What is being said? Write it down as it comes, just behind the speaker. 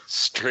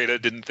great I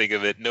didn't think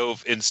of it. No,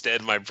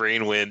 instead my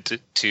brain went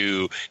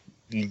to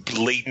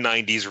late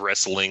 90s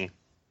wrestling.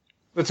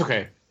 That's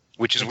okay.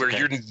 Which is where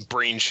your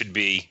brain should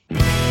be.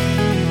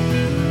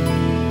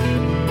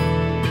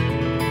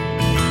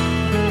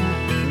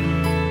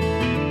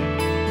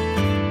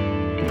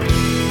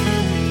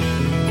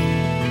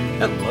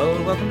 Hello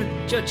and welcome to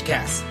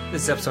JudgeCast.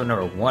 This is episode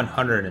number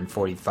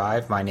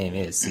 145. My name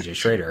is CJ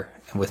Schrader,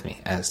 and with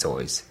me, as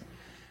always,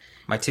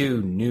 my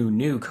two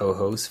new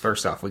co-hosts.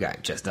 First off, we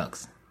got Jess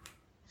Dunks.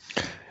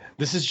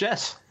 This is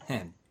Jess.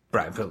 And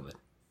Brian Pillman.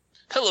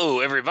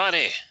 Hello,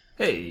 everybody.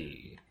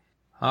 Hey.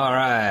 All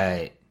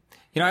right.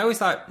 You know, I always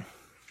thought,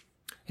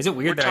 is it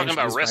weird We're that talking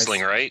about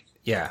wrestling, right?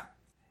 Yeah.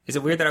 Is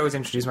it weird that I always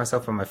introduce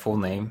myself by my full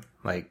name?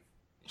 Like,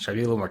 should I be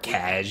a little more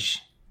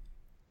cash?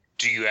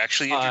 Do you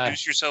actually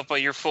introduce yourself by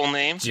your full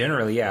name?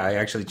 Generally, yeah. I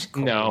actually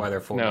call them by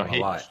their full name a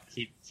lot.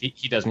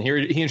 He doesn't.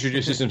 He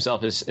introduces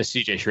himself as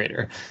CJ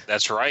Schrader.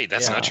 That's right.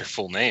 That's not your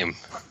full name.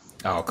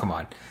 Oh, come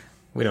on.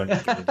 We don't need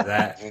to get into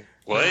that.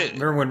 What?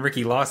 Remember when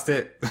Ricky lost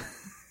it?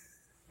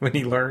 When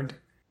he learned?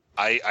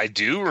 I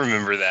do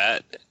remember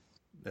that.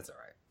 That's all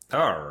right.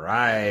 All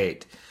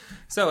right.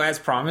 So, as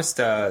promised,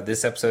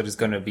 this episode is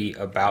going to be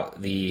about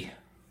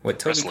what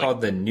Toby Wrestling.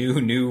 called the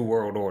new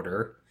world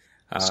order.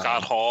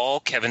 Scott Hall,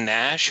 Kevin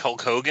Nash,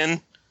 Hulk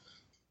Hogan.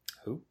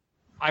 Who?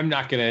 I'm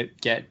not going to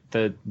get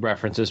the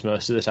references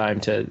most of the time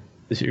to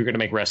if you're going to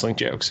make wrestling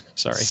jokes.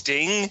 Sorry.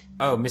 Sting.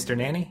 Oh, Mr.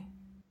 Nanny?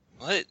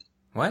 What?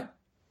 What?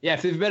 Yeah,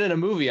 if they've been in a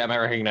movie, I might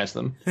recognize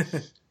them.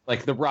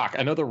 Like The Rock.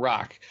 I know The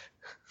Rock.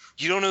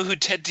 You don't know who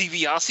Ted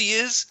DiBiase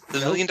is? The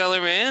 $1 Million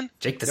Man?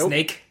 Jake the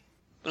Snake?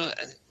 No,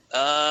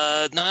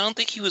 I don't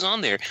think he was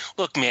on there.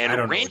 Look,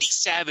 man, Randy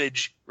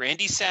Savage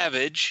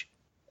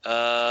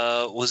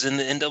was in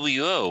the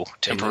NWO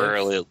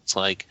temporarily. It's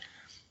like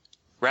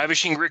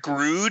Ravishing Rick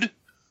Rude,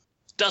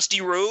 Dusty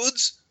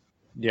Rhodes.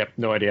 Yep,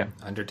 no idea.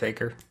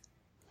 Undertaker?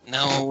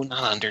 No,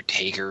 not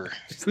Undertaker.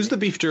 Who's the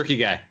beef jerky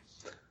guy?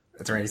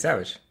 That's Randy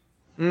Savage.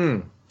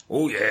 Mm.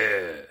 Oh,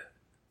 yeah.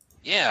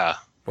 Yeah.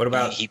 What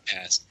about he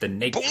passed? The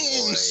Nature Boom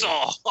Boy?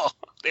 Saw.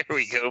 There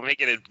we go,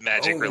 making it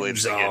magic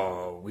related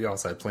again. We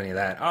also had plenty of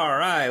that. All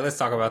right, let's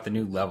talk about the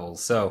new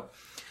levels. So,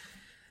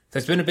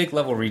 there's been a big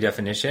level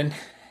redefinition,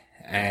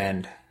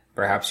 and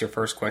perhaps your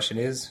first question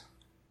is,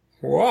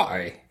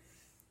 why?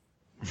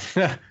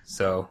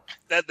 So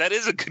that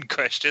is a good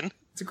question.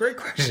 It's a great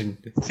question.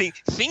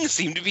 Things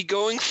seem to be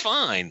going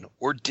fine,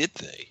 or did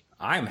they?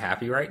 I'm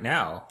happy right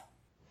now.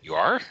 You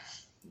are?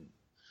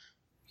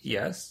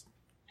 Yes.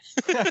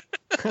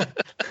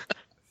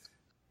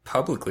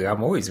 Publicly,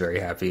 I'm always very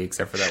happy,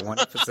 except for that one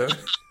episode.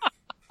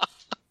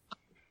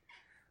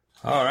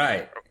 All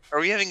right. Are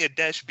we having a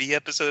Dash B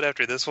episode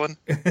after this one?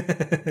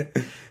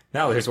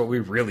 Now here's what we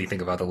really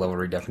think about the level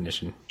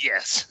redefinition.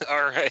 Yes.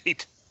 All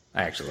right.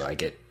 I actually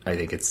like it. I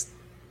think it's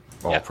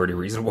all pretty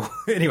reasonable.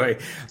 Anyway,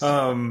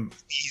 so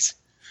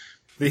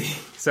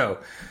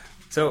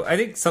I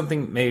think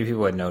something maybe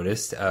people had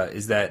noticed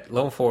is that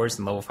level 4s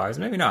and level 5s,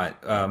 maybe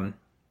not,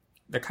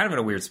 they're kind of in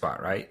a weird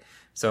spot, right?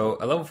 So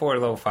a level 4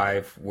 and level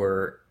 5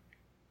 were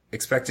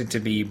expected to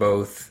be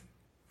both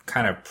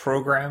kind of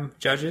program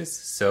judges.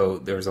 So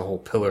there was a whole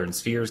pillar and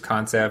spheres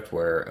concept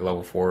where a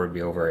level 4 would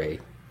be over a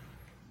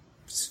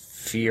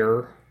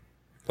sphere,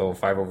 level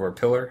 5 over a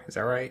pillar. Is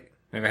that right?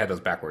 Maybe I had those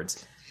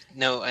backwards.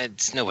 No,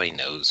 nobody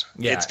knows.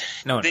 Yeah,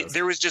 no one knows.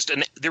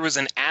 There was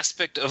an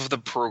aspect of the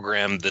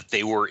program that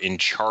they were in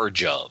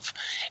charge of,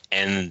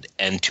 and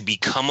to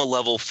become a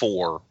level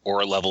 4 or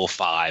a level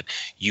 5,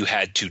 you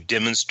had to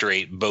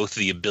demonstrate both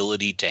the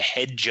ability to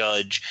head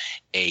judge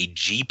a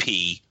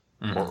GP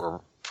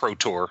or Pro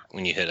Tour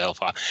when you hit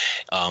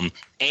L5,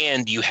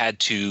 and you had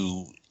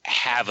to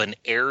have an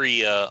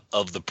area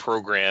of the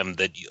program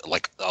that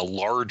like a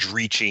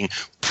large-reaching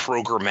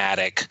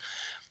programmatic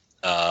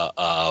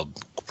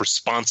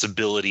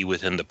responsibility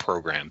within the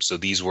program. So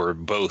these were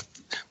both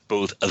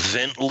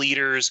event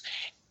leaders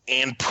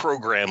and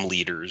program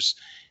leaders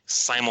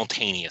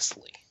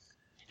simultaneously,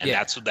 and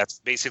that's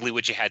basically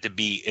what you had to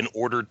be in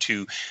order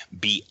to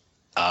be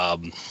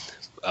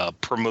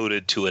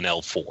promoted to an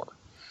L4.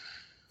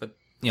 But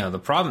the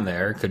problem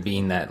there could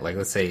be that, like,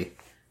 let's say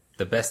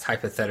the best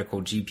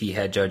hypothetical GP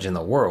head judge in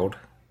the world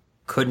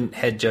couldn't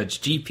head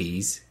judge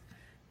GPs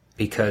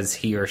because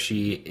he or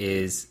she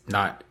is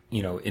not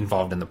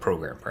involved in the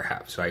program,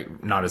 perhaps,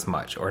 right? Not as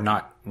much, or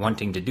not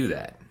wanting to do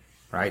that,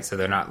 right? So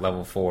they're not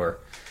level 4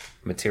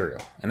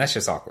 material, and that's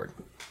just awkward.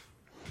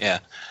 Yeah,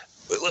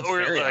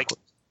 or like,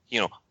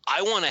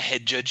 I want to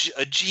head judge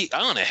a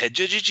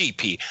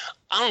GP.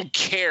 I don't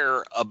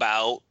care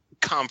about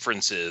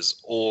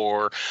conferences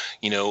or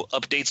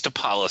updates to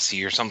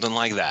policy or something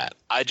like that.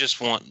 I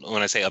just want,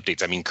 when I say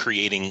updates, I mean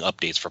creating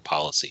updates for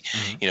policy.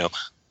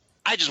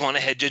 I just want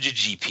to head judge a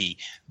GP,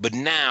 but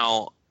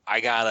now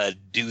I gotta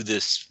do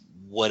this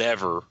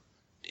whatever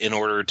in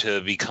order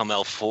to become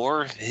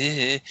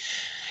L4.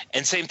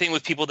 And same thing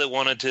with people that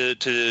wanted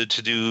to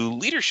do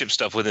leadership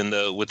stuff within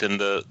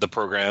the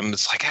program.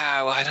 It's like,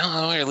 I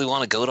don't really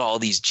want to go to all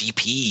these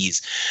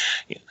GPs.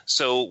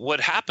 So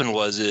what happened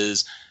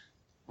is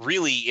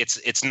really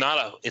it's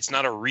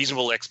not a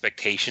reasonable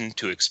expectation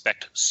to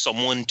expect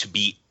someone to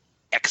be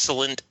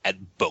excellent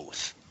at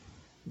both.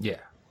 Yeah.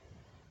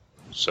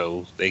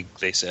 So they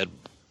said,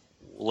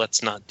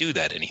 let's not do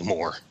that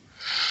anymore.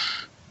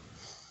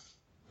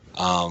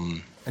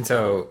 And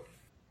so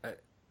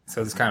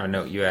this is kind of a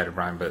note you added,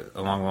 Brian, but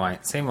along the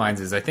same lines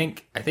is I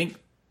think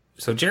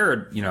so.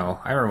 Jared, I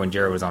remember when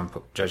Jared was on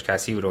Judge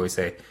Cast, he would always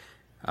say,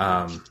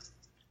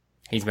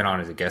 he's been on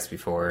as a guest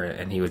before,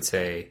 and he would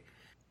say,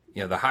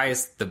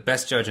 the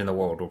best judge in the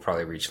world will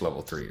probably reach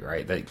level 3,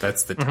 right?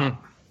 That's the top.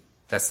 Mm-hmm.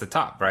 That's the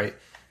top, right?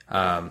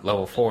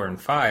 Level 4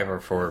 and 5 are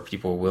for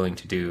people willing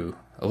to do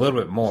a little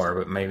bit more,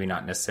 but maybe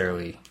not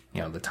necessarily,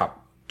 the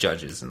top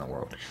judges in the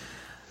world.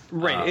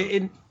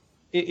 Right.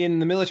 In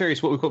the military,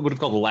 it's what we would have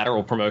called a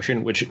lateral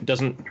promotion, which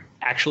doesn't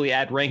actually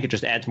add rank. It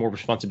just adds more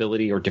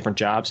responsibility or different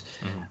jobs.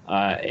 Mm-hmm.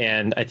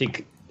 And I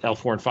think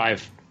L4 and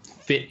 5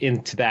 fit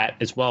into that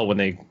as well when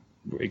they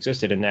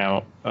existed. And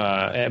now,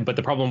 but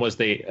the problem was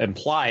they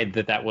implied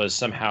that was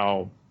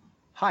somehow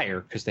higher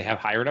because they have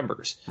higher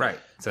numbers. Right.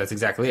 So that's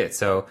exactly it.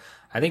 So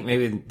I think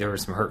maybe there were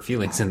some hurt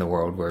feelings in the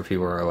world where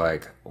people are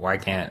like, why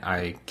can't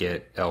I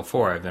get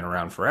L4? I've been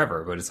around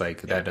forever. But it's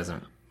like, that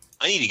doesn't...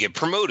 I need to get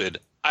promoted.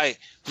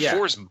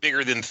 4 is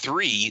bigger than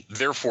 3,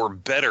 therefore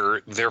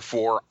better,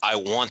 therefore I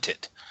want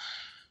it.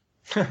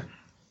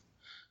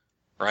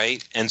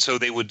 Right? And so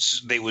they would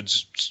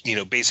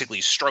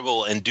basically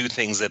struggle and do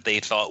things that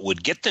they thought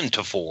would get them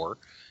to 4,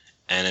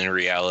 and in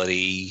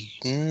reality,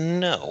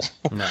 no.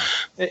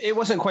 It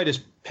wasn't quite as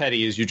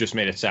petty as you just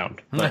made it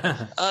sound.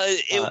 But,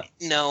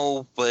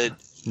 no, but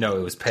no,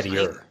 it was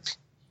pettier.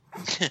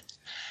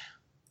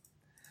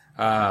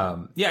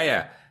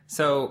 Yeah.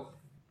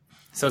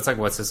 So it's like,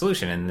 what's the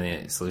solution? And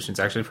the solution's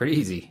actually pretty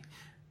easy.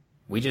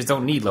 We just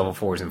don't need level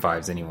 4s and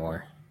 5s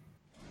anymore.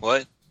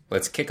 What?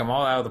 Let's kick them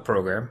all out of the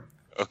program.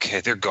 Okay,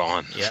 they're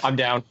gone. Yeah. I'm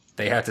down.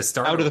 They have to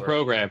start out over. Of the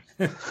program.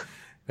 They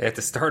have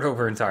to start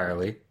over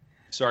entirely.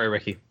 Sorry,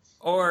 Ricky.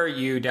 Or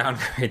you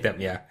downgrade them,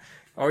 yeah.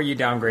 Or you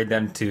downgrade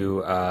them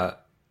to...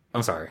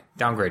 I'm sorry,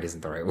 downgrade isn't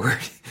the right word.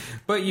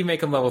 But you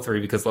make them level 3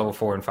 because level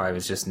 4 and 5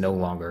 is just no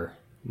longer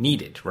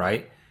needed,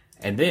 right?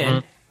 And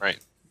then... Right.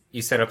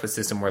 You set up a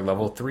system where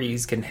level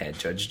 3s can head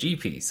judge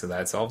GPs, so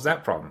that solves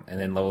that problem. And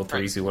then level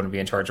 3s who want to be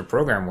in charge of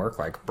program work,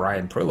 like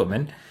Brian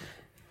Perliman,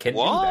 can do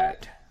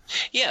that.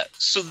 Yeah,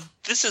 so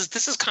this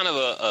is kind of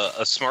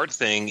a smart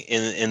thing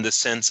in the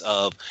sense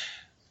of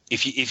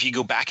if you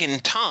go back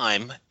in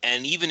time,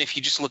 and even if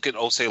you just look at,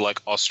 say,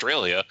 like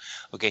Australia,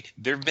 okay,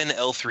 there have been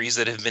L3s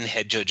that have been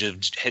head judges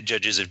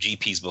of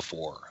GPs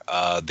before.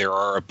 There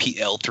are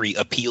L3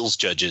 appeals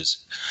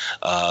judges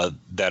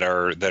that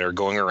are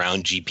going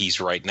around GPs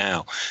right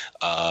now.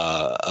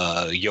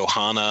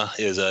 Johanna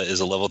is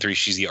a level 3.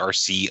 She's the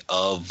RC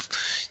of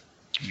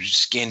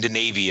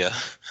Scandinavia.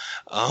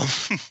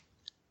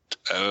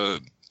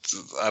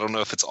 I don't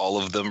know if it's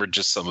all of them or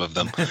just some of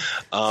them.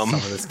 Some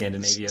of the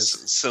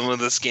Scandinavias. Some of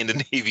the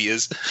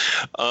Scandinavias.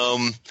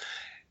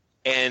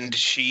 And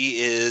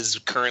she is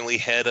currently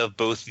head of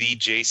both the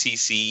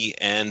JCC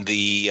and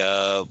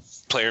the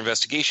Player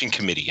Investigation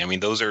Committee. I mean,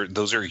 those are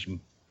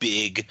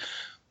big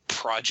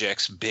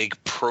projects, big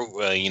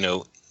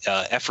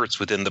efforts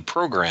within the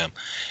program.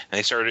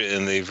 And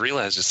they've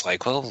realized it's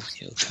like, well,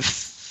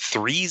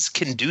 3s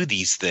can do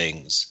these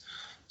things.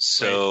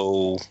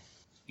 So. Right.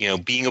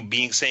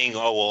 Being saying,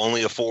 oh well,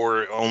 only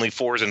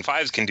 4s and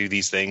 5s can do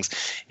these things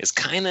is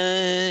kind of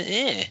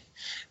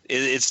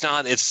It's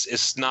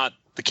not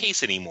the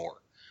case anymore.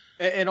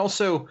 And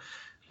also,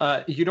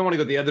 you don't want to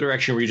go the other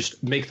direction where you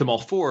just make them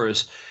all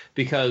 4s,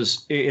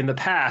 because in the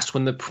past,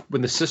 when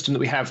the system that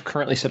we have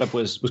currently set up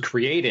was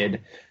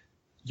created,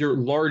 your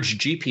large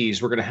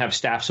GPs were going to have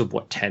staffs of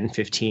 10,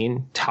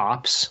 15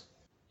 tops.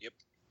 Yep.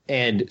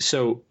 And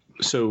so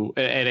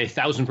and a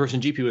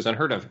 1,000-person GP was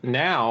unheard of.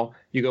 Now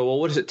you go, well,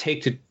 what does it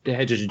take to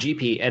head judge a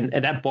GP? And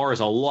that bar is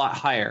a lot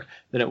higher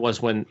than it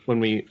was when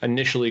we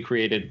initially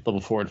created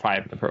level 4 and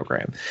 5 in the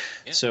program.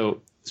 Yeah.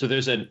 So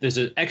there's an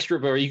extra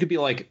bar. You could be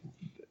like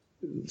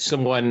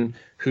someone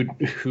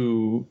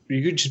who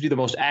you could just be the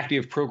most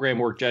active program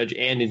work judge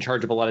and in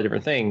charge of a lot of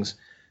different things.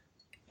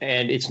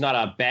 And it's not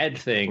a bad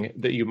thing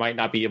that you might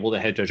not be able to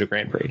head judge a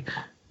Grand Prix.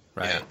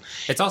 Right. Yeah.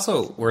 It's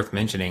also worth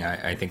mentioning,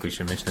 I think we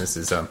should mention this,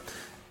 is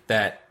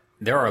that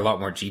there are a lot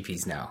more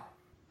GPs now.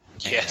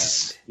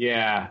 Yes.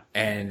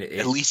 And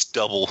at least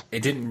double.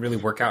 It didn't really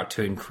work out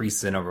to increase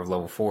the number of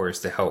level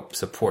 4s to help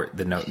support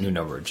the new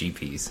number of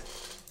GPs.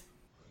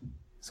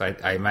 So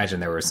I imagine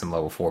there was some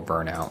level 4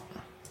 burnout.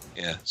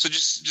 Yeah. So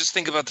just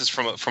think about this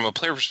from a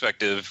player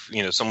perspective.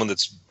 Someone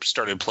that's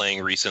started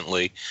playing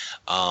recently.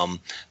 The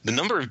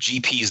number of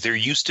GPs there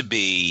used to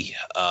be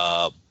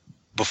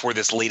before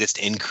this latest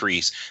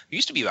increase. There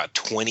used to be about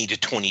 20 to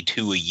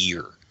 22 a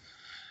year.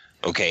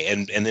 Okay,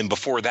 and then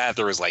before that,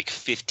 there was like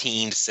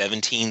 15,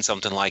 17,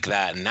 something like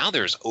that. And now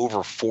there's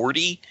over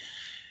 40,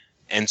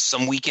 and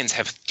some weekends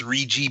have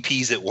 3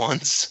 GPs at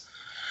once.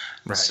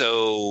 Right.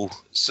 So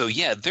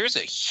yeah, there's a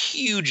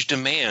huge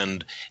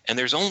demand, and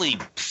there's only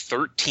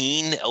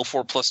 13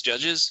 L4 plus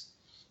judges.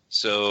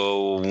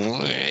 So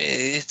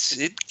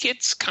it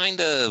gets kind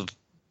of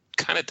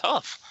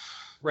tough.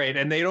 Right,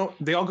 and they all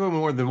go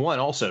more than one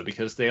also,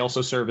 because they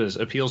also serve as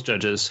appeals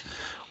judges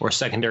or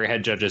secondary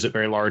head judges at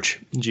very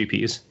large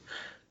GPs.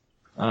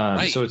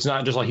 Right. So it's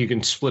not just like you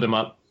can split them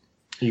up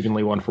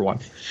evenly 1 for 1.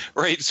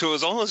 Right. So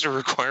it's almost a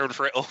requirement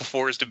for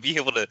L4s to be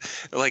able to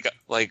like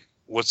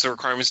what's the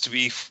requirements to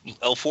be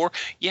L4?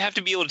 You have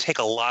to be able to take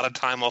a lot of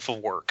time off of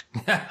work.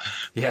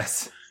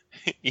 Yes.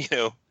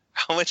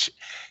 How much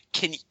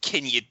can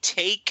you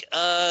take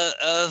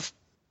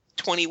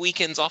 20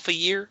 weekends off a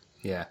year?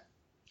 Yeah.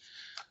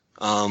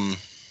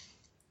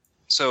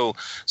 So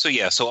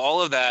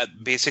all of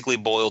that basically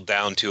boiled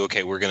down to,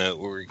 okay, we're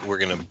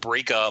gonna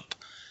break up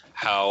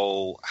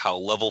how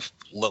level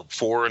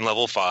 4 and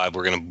level 5,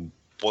 we're gonna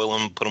boil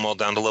them, put them all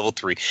down to level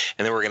 3,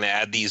 and then we're gonna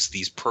add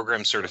these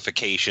program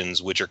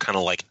certifications, which are kind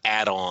of like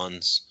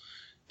add-ons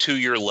to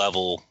your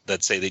level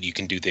that say that you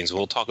can do things.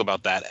 We'll talk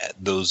about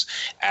those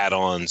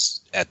add-ons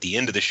at the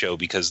end of the show,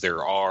 because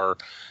there's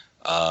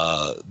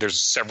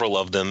several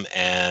of them,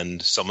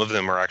 and some of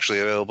them are actually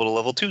available to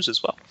level 2s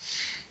as well.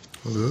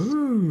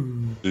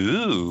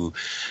 Ooh.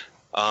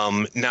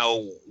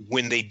 Now,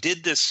 when they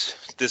did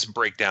this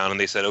breakdown and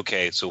they said,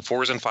 okay, so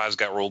 4s and 5s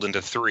got rolled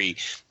into 3,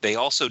 they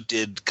also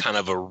did kind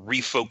of a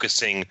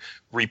repurposing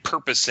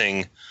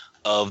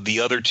of the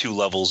other 2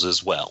 levels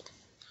as well.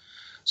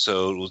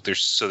 So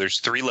there's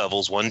 3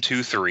 levels, 1,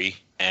 2, 3,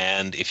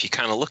 and if you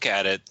kind of look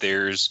at it,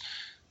 there's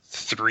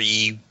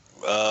 3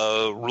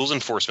 rules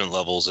enforcement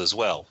levels as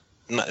well.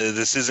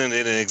 This isn't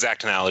an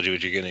exact analogy,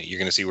 but you're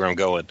gonna see where I'm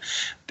going.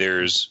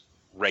 There's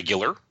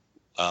regular,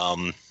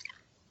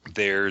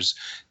 there's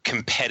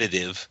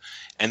competitive,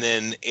 and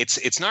then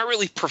it's not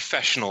really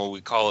professional.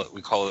 We call it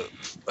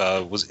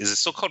is it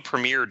still called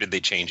Premier, or did they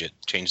change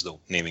the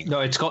naming? No,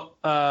 it's called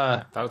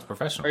I thought it was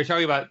professional. Are you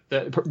talking about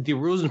the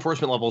rules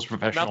enforcement level is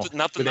professional?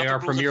 They are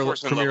premier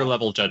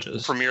level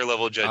judges. Premier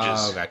level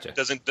judges. Oh, gotcha.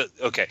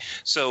 Okay.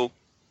 So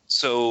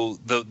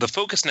the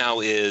focus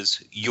now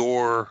is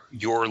your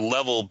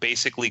level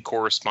basically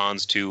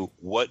corresponds to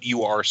what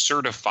you are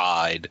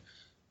certified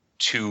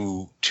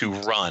to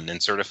run,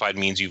 and certified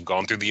means you've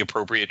gone through the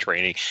appropriate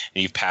training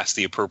and you've passed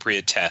the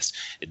appropriate test.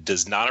 It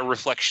does not a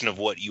reflection of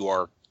what you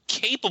are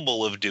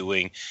capable of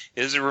doing.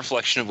 It is a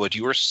reflection of what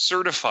you are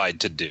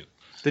certified to do.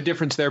 The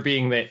difference there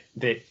being that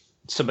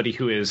somebody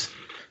who is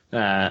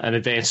an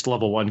advanced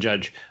level 1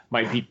 judge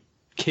might be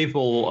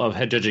capable of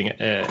head judging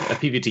a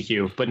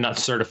PVTQ, but not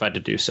certified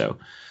to do so.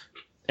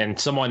 And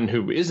someone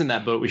who is in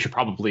that boat, we should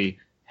probably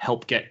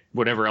help get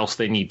whatever else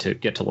they need to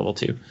get to level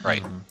 2.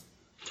 Right.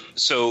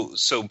 So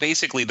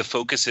basically the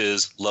focus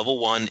is level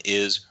 1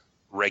 is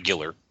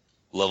regular.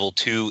 Level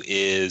 2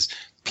 is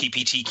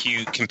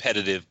PPTQ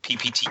competitive,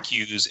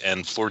 PPTQs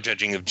and floor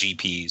judging of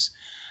GPs.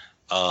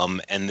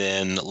 And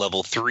then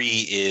level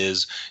 3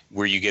 is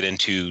where you get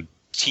into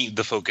team.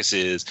 The focus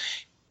is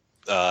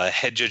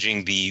head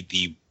judging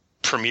the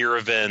premier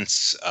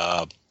events,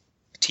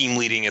 team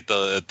leading at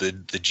the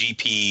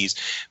GPs,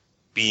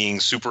 being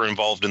super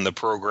involved in the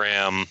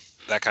program,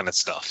 that kind of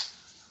stuff.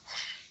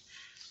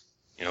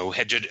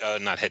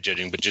 Not head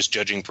judging, but just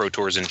judging Pro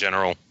Tours in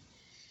general.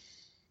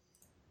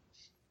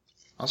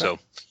 Okay.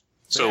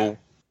 So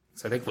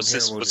I think from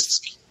here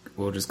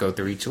we'll just go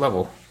through each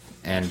level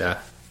and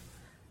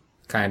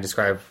kind of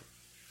describe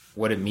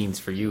what it means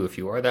for you if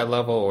you are that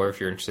level or if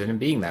you're interested in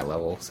being that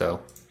level.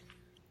 So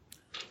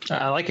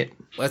I like it.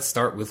 Let's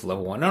start with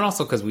level 1, and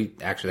also because we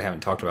actually haven't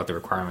talked about the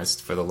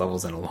requirements for the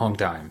levels in a long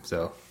time.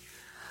 So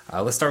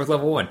let's start with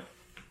level 1.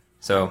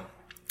 So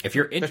if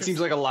you're interested, that seems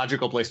like a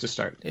logical place to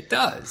start. It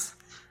does.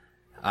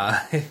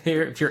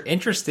 If you're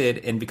interested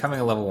in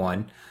becoming a level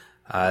 1,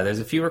 there's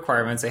a few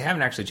requirements. They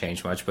haven't actually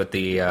changed much, but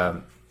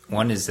the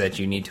one is that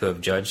you need to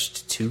have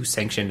judged 2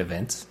 sanctioned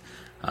events.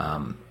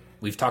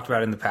 We've talked about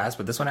it in the past,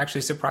 but this one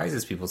actually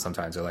surprises people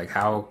sometimes. They're like,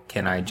 how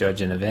can I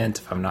judge an event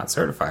if I'm not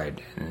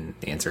certified? And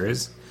the answer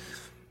is,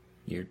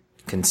 you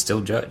can still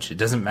judge. It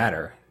doesn't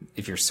matter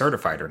if you're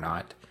certified or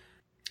not.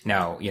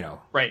 Now,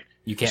 right.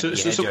 You can't be a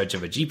head judge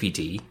of a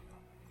GPT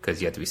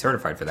because you have to be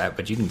certified for that,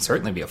 but you can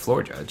certainly be a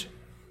floor judge.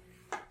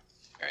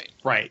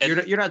 Right.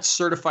 You're not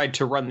certified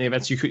to run the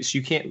events.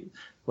 You can't,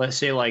 let's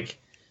say,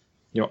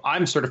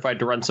 I'm certified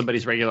to run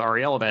somebody's regular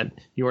REL event.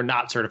 You are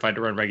not certified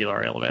to run regular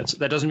REL events.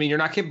 That doesn't mean you're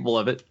not capable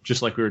of it,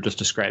 just like we were just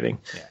describing.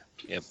 Yeah.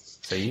 Yep.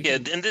 So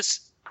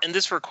and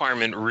this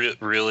requirement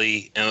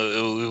really,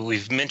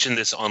 we've mentioned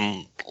this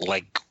on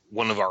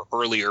one of our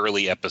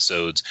early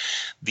episodes.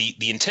 The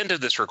intent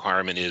of this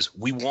requirement is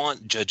we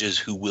want judges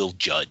who will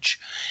judge,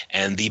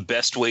 and the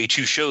best way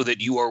to show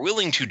that you are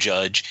willing to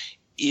judge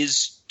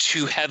is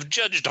to have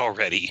judged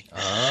already.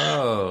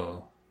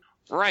 Oh,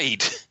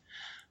 right.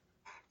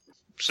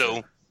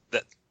 So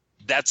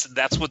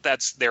that's what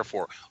that's there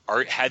for.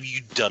 Have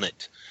you done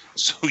it?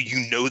 So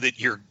you know that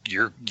you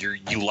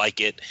like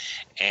it,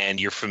 and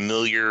you're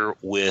familiar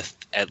with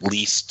at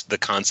least the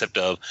concept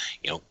of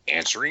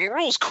answering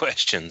rules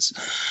questions,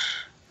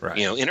 right?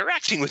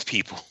 Interacting with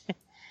people.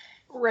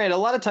 Right. A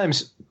lot of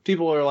times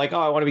people are like, "Oh,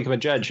 I want to become a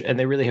judge," and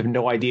they really have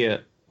no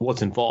idea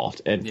what's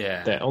involved, and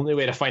the only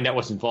way to find out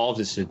what's involved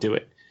is to do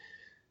it.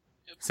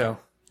 So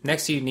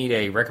next, you need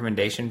a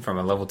recommendation from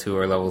a level 2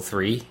 or level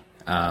 3,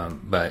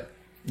 but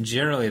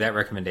generally that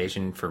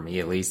recommendation for me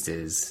at least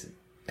is,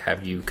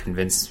 have you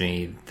convinced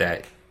me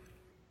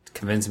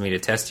to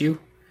test you?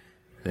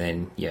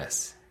 Then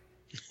yes,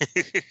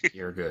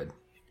 you're good.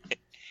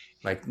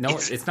 Like, no,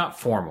 it's not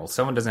formal.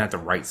 Someone doesn't have to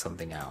write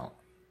something out.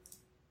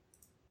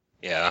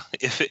 Yeah.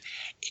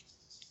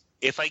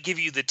 If I give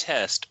you the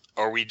test,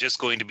 are we just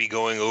going to be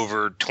going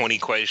over the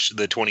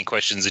 20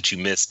 questions that you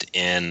missed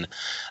in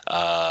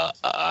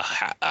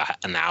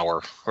an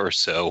hour or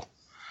so?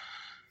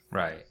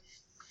 Right.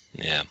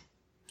 Yeah.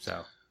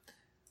 So,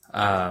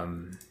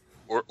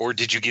 or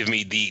did you give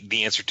me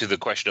the answer to the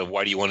question of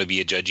why do you want to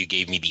be a judge? You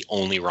gave me the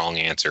only wrong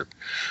answer,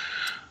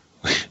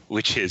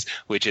 which is,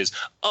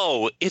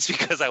 oh, it's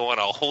because I want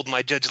to hold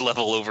my judge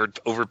level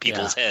over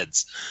people's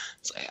heads.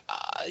 It's like,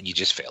 you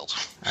just failed.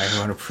 I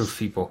want to prove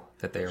people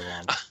that they are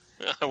wrong.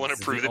 I want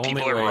to prove that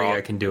people are wrong. Only way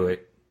I can do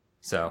it.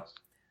 So,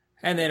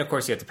 and then of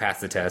course you have to pass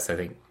the test. I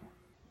think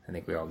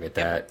we all get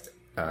that.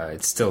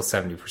 It's still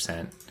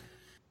 70%.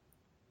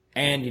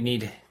 And you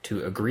need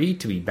to agree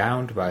to be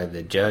bound by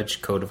the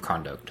judge code of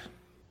conduct.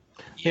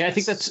 Yeah, I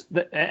think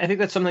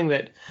that's something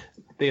that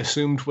they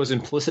assumed was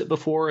implicit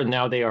before, and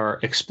now they are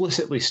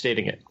explicitly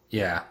stating it.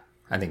 Yeah,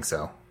 I think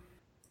so.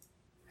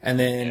 And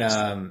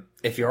then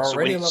if you're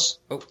already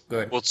go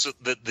ahead. Well, so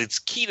the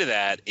key to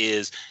that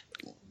is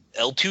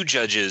L2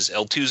 judges,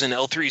 L2s and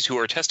L3s who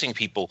are testing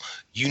people.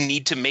 You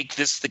need to make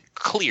this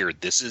clear.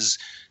 This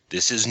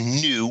is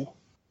new.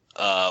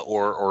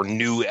 Or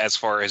new as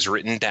far as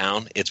written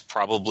down. It's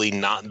probably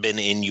not been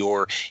in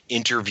your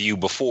interview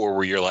before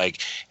where you're like,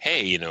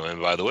 hey,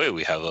 and by the way,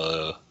 we have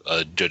a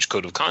judge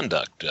code of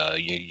conduct.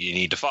 You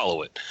need to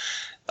follow it.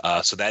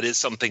 So that is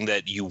something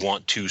that you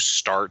want to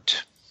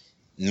start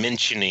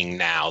mentioning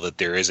now, that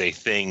there is a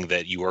thing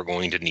that you are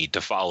going to need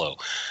to follow.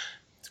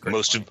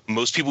 Most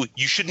people,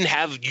 you shouldn't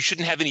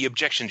have any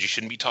objections. You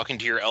shouldn't be talking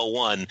to your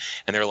L1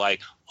 and they're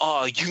like,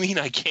 oh, you mean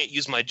I can't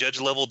use my judge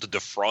level to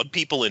defraud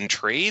people in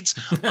trades?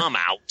 I'm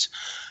out.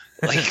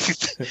 Like,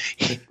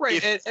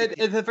 right.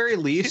 At the very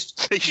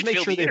least, they should make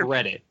sure they've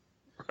read it.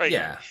 Right.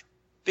 Yeah.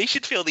 They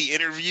should fail the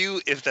interview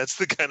if that's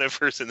the kind of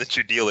person that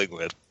you're dealing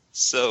with.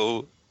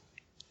 So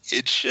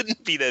it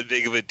shouldn't be that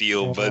big of a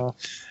deal, but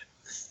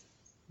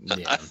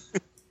yeah.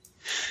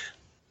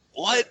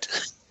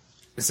 What?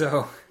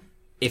 So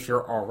if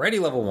you're already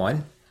level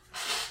 1,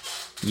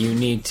 you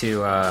need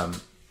to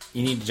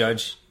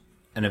judge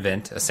an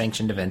event, a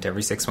sanctioned event,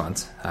 every 6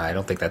 months. I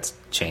don't think that's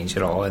changed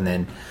at all. And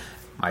then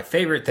my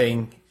favorite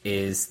thing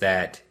is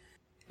that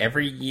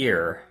every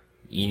year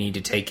you need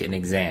to take an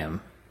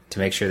exam to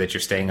make sure that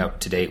you're staying up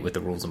to date with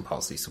the rules and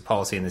policies. So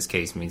policy in this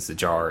case means the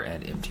JAR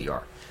and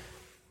MTR.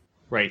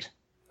 Right.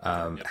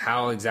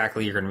 How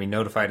exactly you're going to be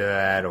notified of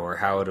that, or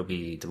how it'll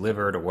be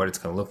delivered, or what it's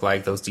going to look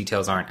like, those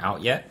details aren't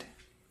out yet.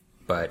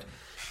 But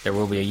there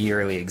will be a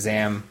yearly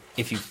exam.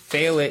 If you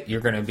fail it,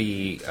 you're going to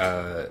be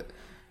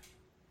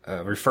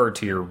referred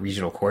to your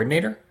regional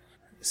coordinator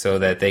so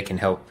that they can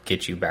help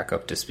get you back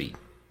up to speed.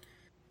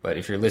 But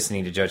if you're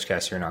listening to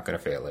JudgeCast, you're not going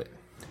to fail it.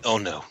 Oh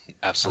no,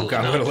 absolutely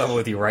I'm not. going to level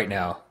with you right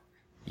now.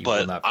 You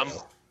will not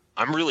fail.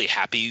 I'm really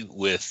happy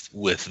with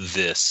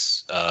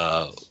this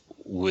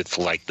with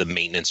like the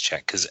maintenance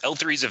check, because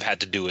L3s have had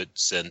to do it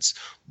since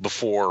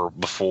before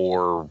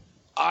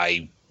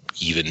I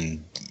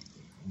even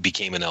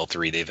became an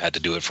L3. They've had to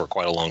do it for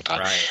quite a long time.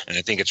 Right. And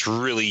I think it's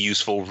really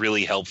useful,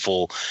 really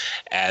helpful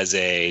as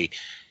a,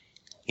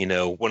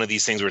 one of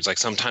these things where it's like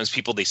sometimes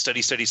people, they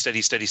study,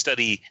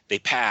 they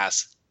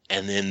pass,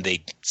 and then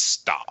they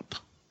stop.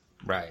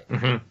 Right.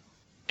 Mm-hmm.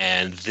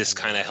 And this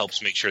kind of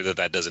helps make sure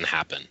that doesn't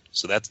happen.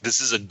 So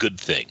this is a good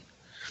thing.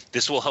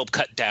 This will help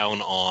cut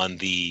down on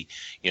the,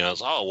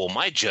 oh, well,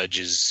 my judge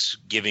is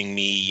giving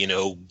me,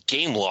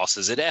 game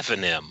losses at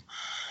F&M.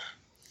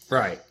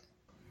 Right.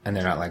 And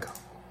they're not like,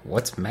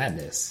 what's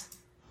madness?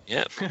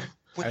 Yeah.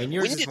 I mean,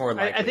 yours is more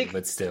likely, I think,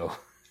 but still.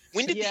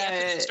 When did the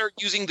F&M start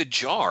using the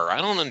JAR? I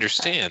don't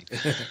understand.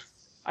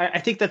 I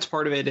think that's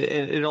part of it.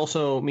 It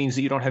also means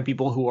that you don't have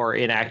people who are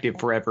inactive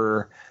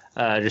forever,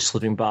 just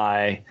slipping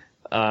by.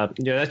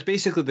 That's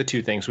basically the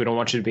two things. We don't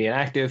want you to be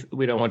inactive.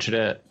 We don't want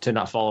you to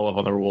not follow up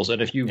on the rules.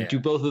 And if you do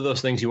both of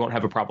those things, you won't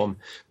have a problem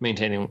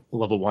maintaining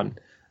level 1.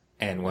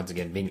 And once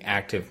again, being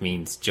active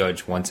means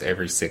judge once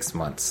every 6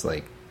 months.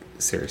 Like,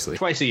 seriously.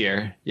 Twice a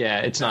year. Yeah,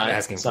 it's not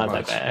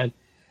that bad.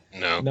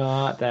 No.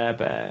 Not that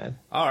bad.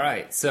 All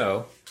right.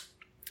 So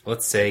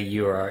let's say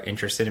you are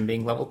interested in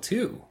being level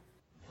 2.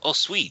 Oh,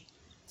 sweet.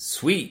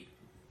 Sweet.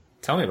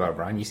 Tell me about it,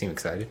 Brian. You seem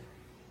excited.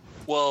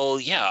 Well,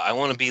 yeah, I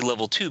want to be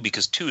level 2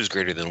 because 2 is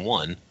greater than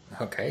 1.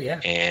 Okay, yeah.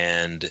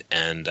 And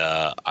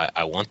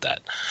I want that.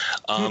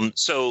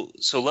 So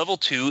level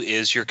 2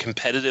 is your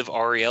competitive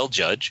REL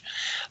judge,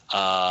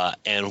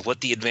 and what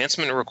the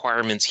advancement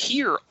requirements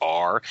here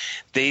are,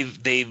 they've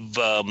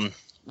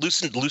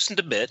loosened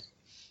a bit,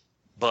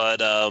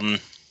 but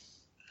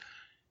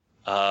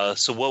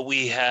so what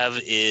we have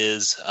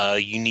is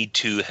you need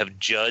to have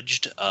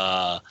judged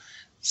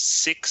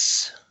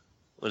 6.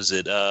 What is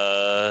it?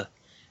 Am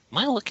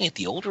I looking at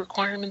the old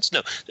requirements?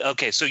 No.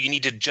 Okay, so you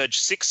need to judge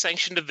 6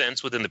 sanctioned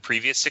events within the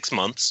previous 6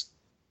 months.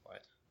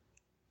 What?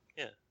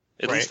 Yeah.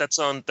 At least that's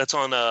on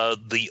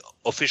the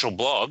official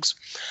blogs.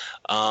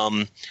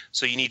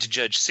 So you need to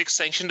judge 6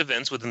 sanctioned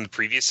events within the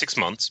previous 6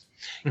 months.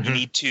 Mm-hmm. You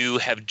need to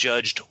have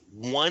judged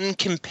 1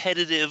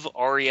 competitive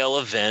REL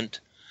event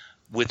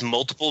with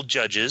multiple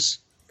judges.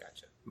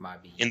 Gotcha.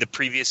 In the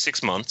previous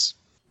 6 months.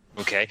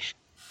 Okay.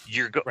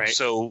 Right.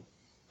 So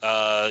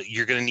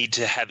you're going to need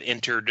to have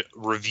entered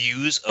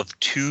reviews of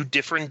 2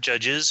 different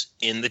judges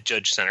in the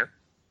Judge Center.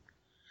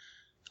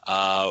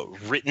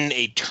 Written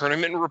a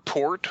tournament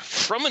report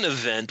from an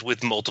event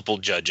with multiple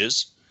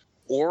judges,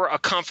 or a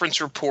conference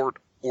report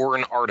or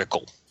an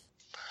article.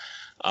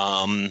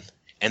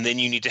 And then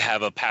you need to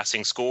have a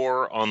passing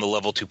score on the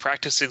level 2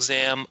 practice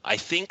exam. I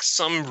think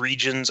some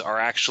regions are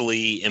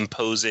actually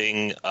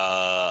imposing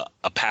a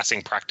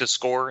passing practice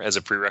score as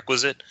a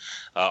prerequisite.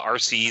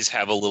 RCs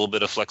have a little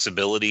bit of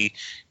flexibility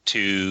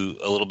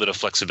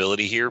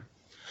here.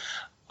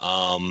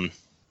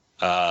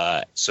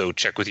 So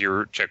check with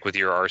your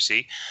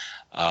RC.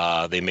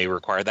 They may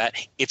require that.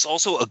 It's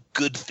also a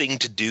good thing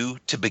to do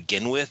to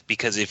begin with,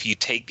 because if you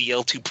take the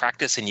L2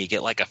 practice and you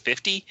get like a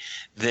 50,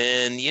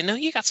 then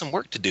you got some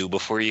work to do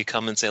before you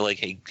come and say like,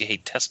 hey,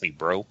 test me,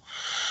 bro.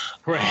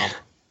 Right.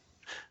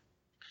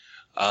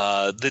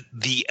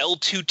 The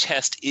L2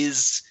 test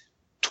is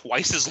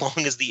twice as long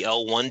as the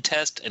L1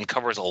 test and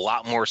covers a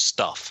lot more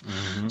stuff.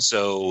 Mm-hmm.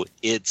 So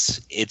it's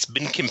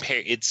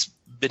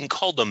been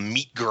called a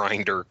meat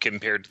grinder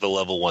compared to the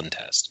level 1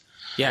 test.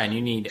 Yeah, and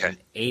you need an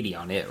 80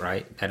 on it,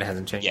 right? That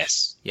hasn't changed?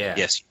 Yes. Yeah.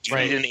 Yes, you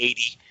need an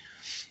 80.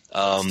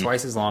 It's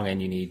twice as long,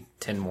 and you need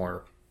 10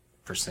 more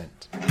 %.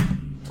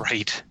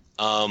 Right.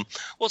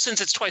 Well, since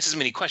it's twice as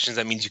many questions,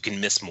 that means you can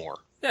miss more.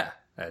 Yeah,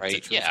 that's a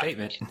true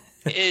statement.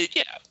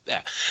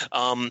 Yeah.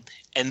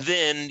 And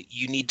then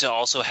you need to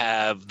also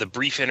have the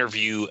brief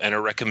interview and a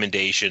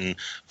recommendation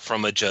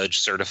from a judge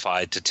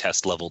certified to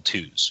test level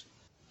 2s.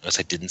 Unless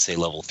I didn't say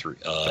level 3.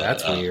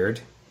 That's weird.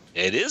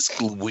 It is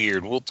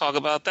weird. We'll talk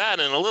about that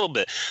in a little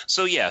bit.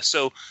 So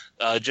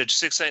judge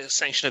 6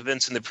 sanctioned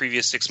events in the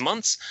previous 6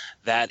 months.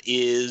 That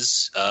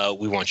is,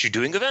 we want you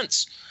doing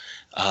events.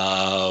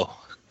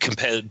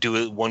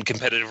 Do 1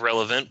 competitive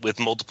REL event with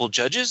multiple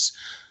judges.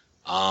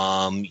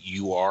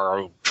 You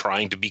are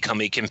trying to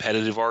become a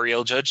competitive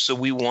REL judge, so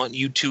we want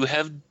you to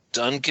have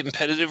done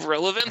competitive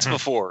REL events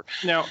before.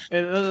 Now,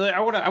 I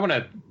want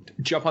to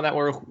jump on that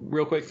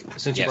real quick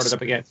since you brought it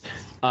up again.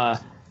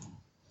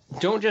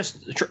 Don't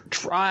just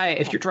try,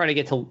 if you're trying to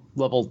get to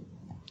level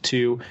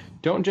 2,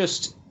 don't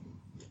just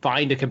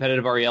find a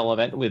competitive REL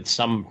event with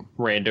some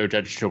rando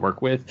judge to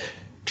work with.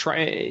 Try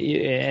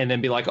and then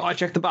be like, oh, I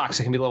checked the box,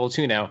 I can be level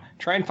 2 now.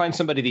 Try and find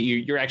somebody that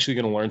you're actually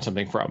going to learn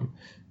something from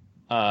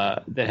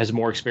that has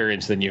more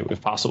experience than you,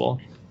 if possible.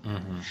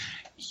 Mm-hmm.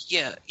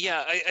 Yeah,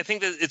 I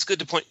think that it's good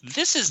to point.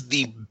 This is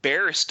the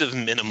barest of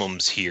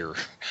minimums here.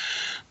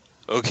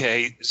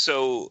 Okay,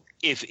 so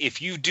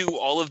if you do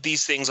all of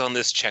these things on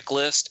this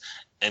checklist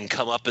and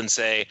come up and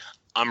say,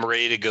 I'm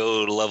ready to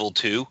go to level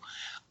 2,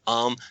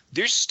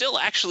 there's still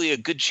actually a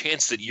good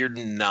chance that you're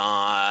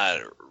not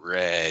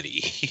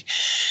ready.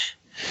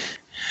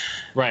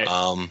 Right.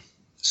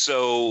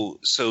 So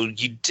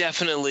you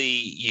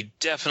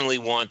definitely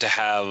want to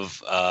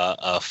have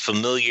a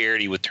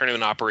familiarity with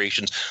tournament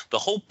operations. The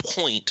whole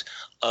point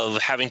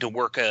of having to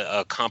work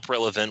a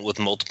CompRel event with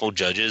multiple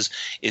judges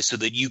is so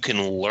that you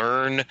can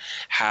learn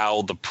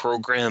how the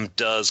program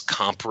does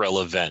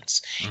CompRel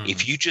events. Mm-hmm.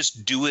 If you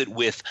just do it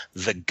with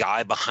the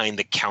guy behind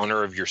the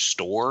counter of your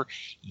store,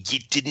 you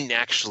didn't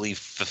actually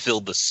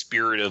fulfill the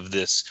spirit of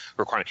this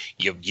requirement.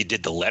 You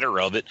did the letter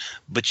of it,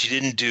 but you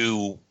didn't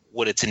do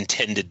what it's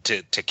intended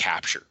to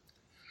capture.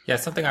 Yeah,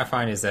 something I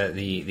find is that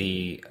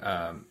the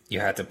you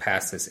have to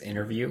pass this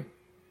interview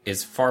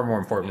is far more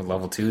important with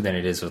level 2 than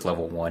it is with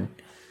level 1.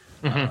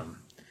 Mm-hmm.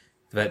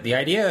 But the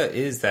idea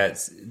is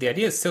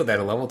still that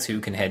a level 2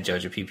 can head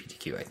judge a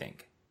PPTQ, I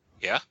think.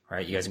 Yeah.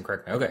 Right? You guys can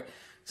correct me. Okay.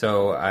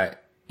 So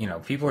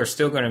people are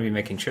still going to be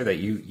making sure that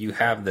you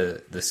have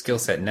the skill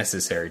set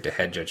necessary to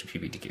head judge a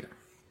PPTQ.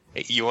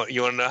 Hey, you want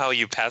to know how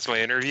you pass my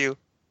interview?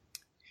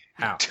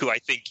 How?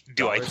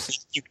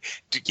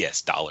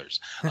 Yes, dollars.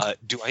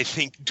 Do I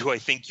think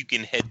you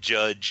can head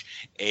judge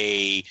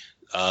a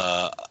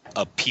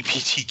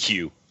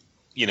PPTQ,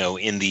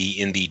 in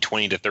the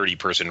 20 to 30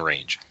 person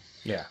range?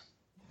 Yeah.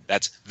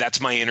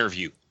 That's my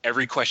interview.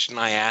 Every question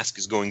I ask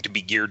is going to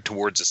be geared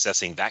towards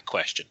assessing that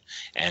question.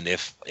 And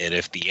if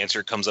the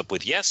answer comes up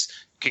with yes,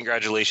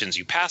 congratulations,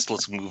 you passed.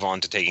 Let's move on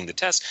to taking the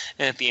test.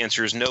 And if the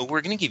answer is no,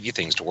 we're going to give you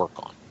things to work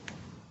on.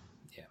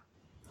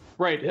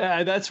 Right.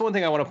 That's one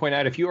thing I want to point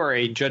out. If you are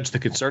a judge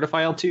that can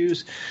certify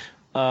L2s,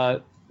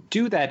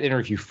 do that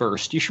interview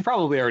first. You should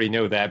probably already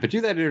know that, but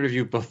do that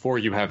interview before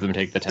you have them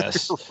take the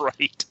test.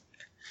 Right.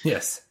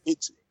 Yes.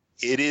 It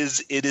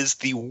is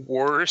the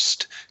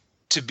worst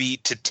to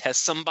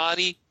test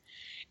somebody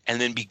and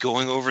then be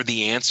going over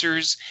the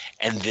answers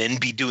and then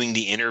be doing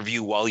the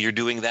interview while you're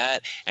doing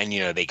that. And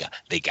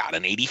they got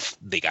an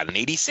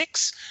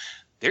 86.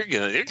 They're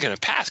gonna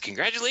pass.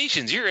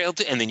 Congratulations, you're able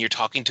to. And then you're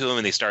talking to them,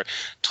 and they start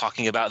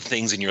talking about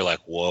things, and you're like,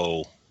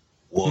 whoa,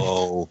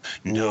 no.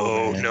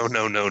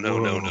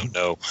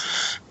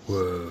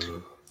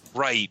 Whoa.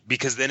 Right,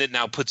 because then it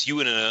now puts you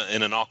in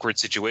an awkward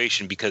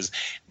situation, because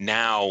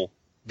now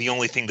the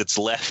only thing that's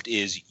left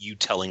is you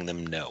telling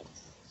them no.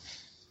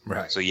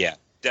 Right. So yeah,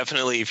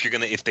 definitely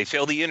if they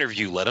fail the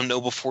interview, let them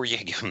know before you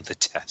give them the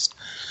test.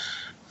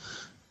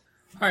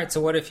 All right.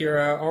 So what if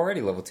you're already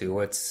level 2?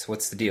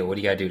 What's the deal? What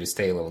do you got to do to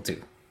stay level 2?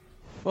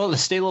 Well, to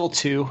stay level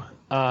 2,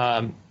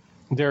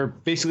 there are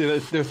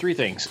 3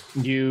 things.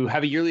 You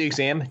have a yearly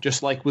exam,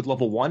 just like with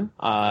level 1.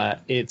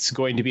 It's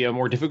going to be a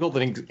more difficult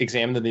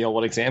exam than the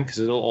L1 exam, because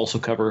it'll also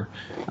cover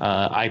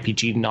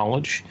IPG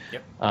knowledge.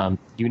 Yep.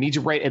 You need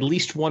to write at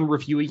least 1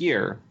 review a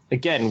year.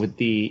 Again, with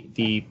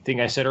the thing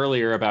I said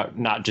earlier about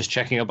not just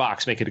checking a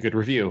box, make it a good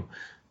review.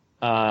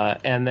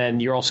 And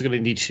then you're also going to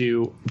need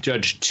to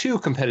judge 2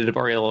 competitive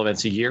REL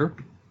events a year.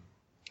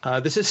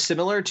 This is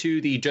similar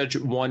to the Judge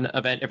 1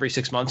 event every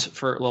 6 months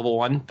for level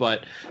 1,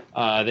 but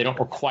they don't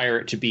require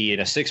it to be in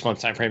a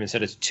 6-month time frame.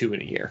 Instead, it's 2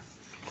 in a year.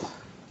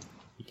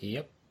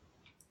 Yep.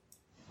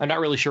 I'm not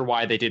really sure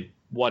why they did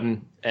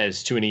one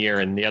as 2 in a year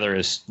and the other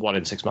is 1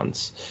 in 6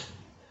 months.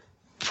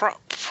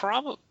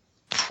 Probably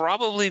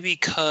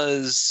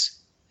because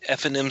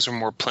FNMs are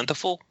more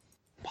plentiful.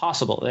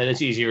 Possible, and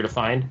it's easier to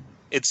find.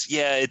 It's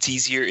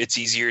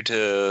easier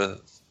to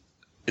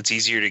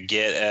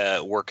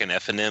get work in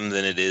FNM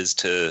than it is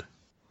to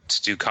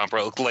do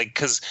compro. Like,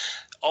 because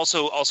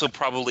also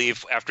probably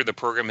if after the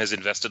program has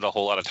invested a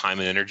whole lot of time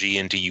and energy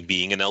into you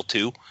being an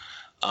L2,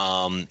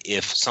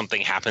 if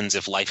something happens,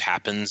 if life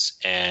happens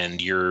and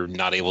you're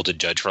not able to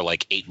judge for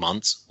like 8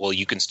 months, well,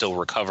 you can still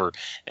recover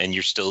and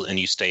you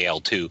stay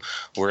L2.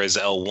 Whereas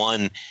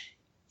L1,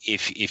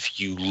 if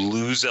you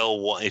lose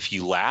L1, if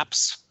you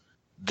lapse,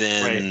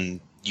 then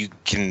you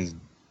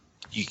can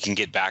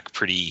get back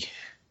pretty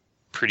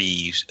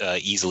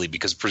easily,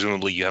 because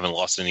presumably you haven't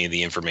lost any of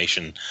the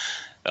information,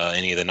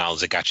 any of the knowledge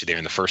that got you there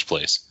in the first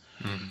place.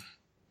 Mm-hmm.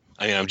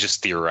 I mean, I'm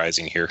just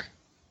theorizing here.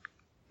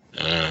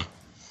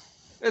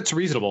 It's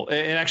reasonable.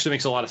 It actually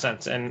makes a lot of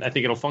sense, and I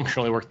think it'll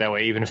functionally work that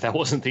way, even if that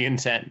wasn't the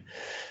intent.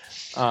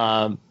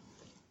 So,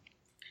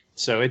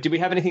 do we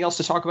have anything else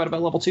to talk about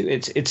level 2?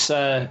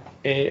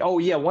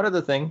 One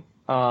other thing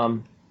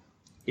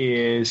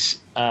is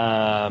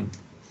that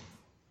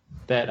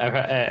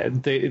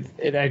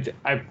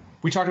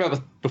we talked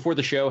about before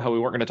the show how we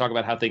weren't going to talk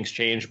about how things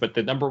change, but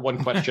the number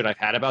one question I've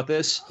had about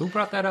this who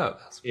brought that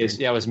up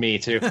it was me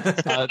too.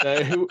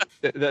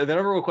 The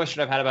number one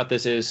question I've had about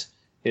this is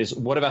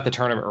what about the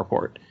tournament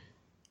report?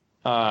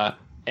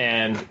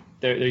 And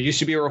there used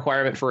to be a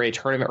requirement for a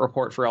tournament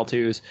report for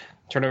L2s.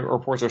 Tournament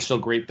reports are still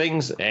great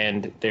things,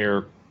 and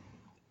they're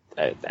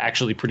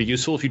actually pretty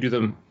useful if you do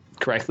them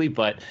correctly,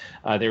 but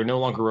they're no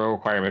longer a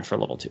requirement for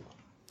level 2.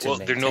 Well,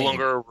 they're no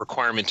longer a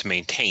requirement to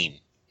maintain.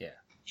 Yeah.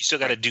 You still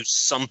got to do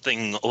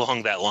something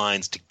along that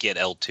lines to get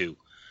L2.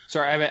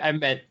 Sorry, I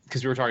meant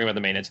because we were talking about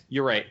the maintenance.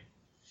 You're right.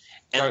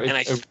 And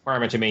a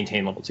requirement to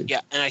maintain level 2. Yeah,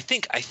 and I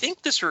think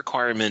this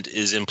requirement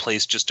is in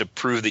place just to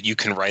prove that you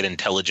can write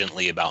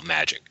intelligently about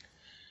Magic.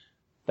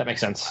 That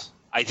makes sense.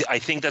 I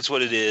think that's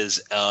what it is.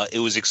 It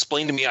was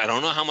explained to me. I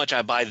don't know how much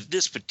I buy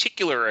this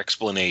particular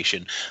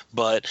explanation,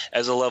 but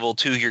as a level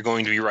 2, you're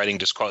going to be writing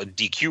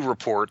DQ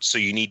reports, so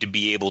you need to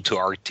be able to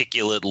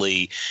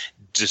articulately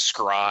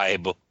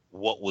describe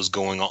what was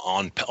going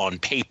on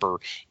paper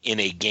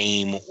in a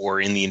game or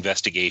in the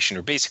investigation,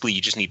 or basically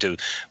you just need to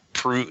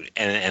prove,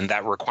 and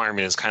that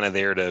requirement is kind of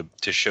there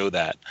to show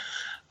that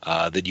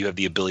you have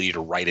the ability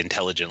to write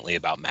intelligently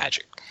about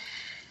Magic.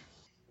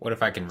 What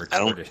if I can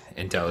record it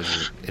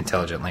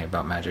intelligently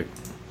about Magic?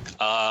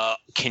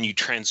 Can you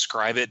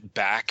transcribe it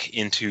back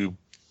into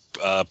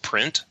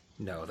print?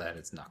 No, that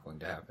is not going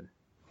to happen.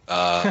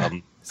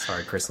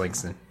 Sorry, Chris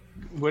Langston.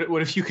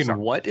 What if you can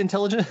what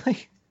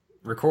intelligently?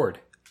 Record.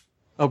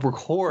 Oh,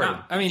 record. No,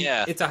 I mean,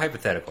 It's a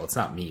hypothetical. It's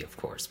not me, of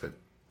course, but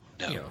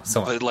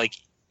someone. But like,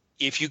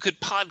 if you could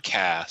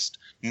podcast,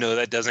 no,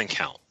 that doesn't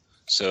count.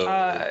 So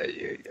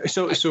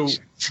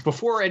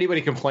before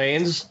anybody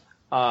complains,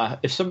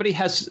 if somebody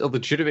has a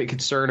legitimate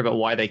concern about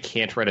why they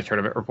can't write a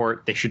tournament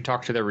report, they should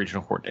talk to their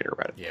regional coordinator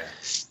about it. Yeah.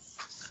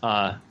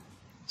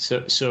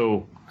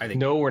 So I think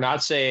no, we're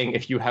not saying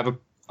if you have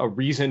a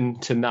reason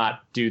to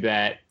not do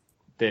that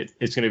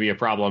it's going to be a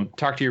problem.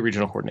 Talk to your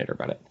regional coordinator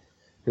about it,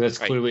 because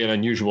that's clearly an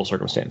unusual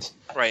circumstance.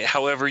 Right.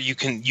 However, you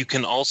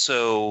can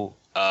also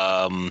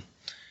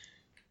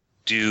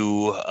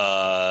do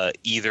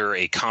either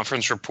a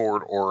conference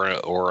report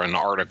or an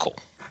article.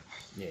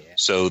 Yeah.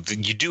 So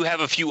you do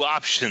have a few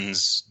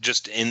options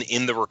just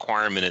in the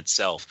requirement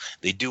itself.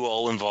 They do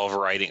all involve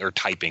writing or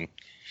typing,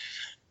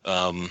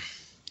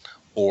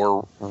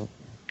 or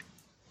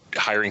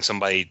hiring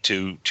somebody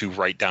to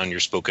write down your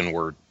spoken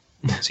word.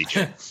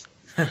 CJ.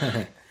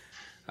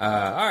 All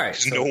right.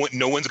 So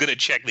no one's going to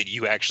check that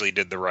you actually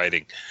did the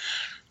writing.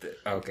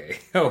 Okay.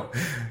 Oh,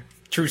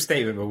 true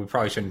statement, but we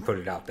probably shouldn't put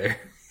it out there.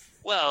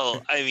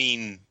 Well, I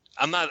mean,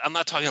 I'm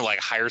not talking like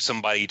hire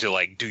somebody to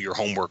like do your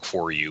homework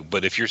for you,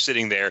 but if you're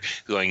sitting there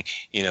going,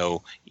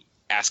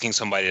 asking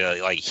somebody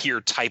to like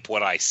here type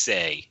what I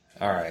say.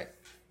 All right.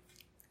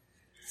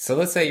 So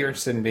let's say you're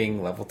interested in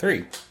being level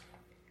 3.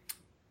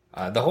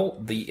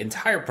 The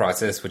entire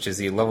process, which is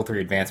the level 3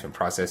 advancement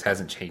process,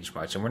 hasn't changed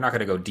much, and we're not going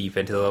to go deep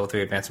into the level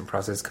 3 advancement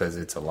process because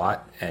it's a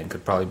lot and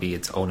could probably be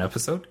its own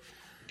episode.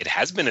 It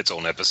has been its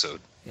own episode.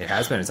 It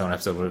has been its own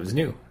episode when it was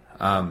new.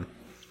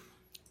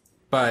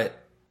 But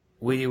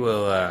we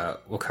will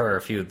we'll cover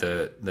a few of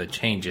the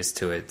changes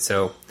to it.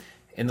 So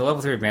in the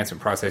level 3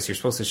 advancement process, you're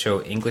supposed to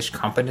show English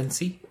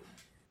competency,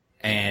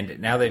 and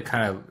now they've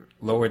kind of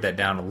lowered that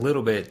down a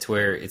little bit to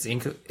where it's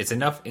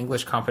enough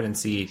English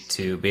competency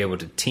to be able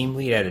to team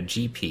lead at a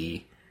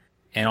GP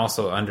and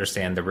also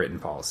understand the written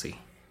policy.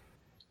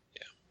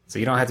 Yeah. So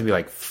you don't have to be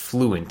like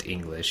fluent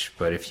English,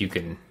 but if you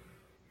can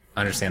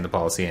understand the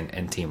policy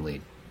and team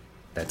lead,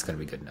 that's going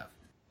to be good enough.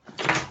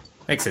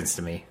 Makes sense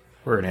to me.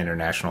 We're an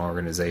international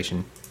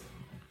organization.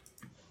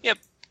 Yep.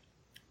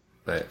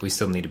 But we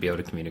still need to be able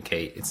to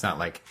communicate. It's not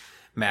like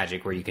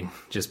Magic where you can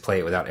just play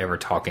it without ever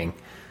talking.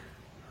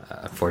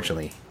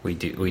 Unfortunately, we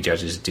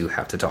judges do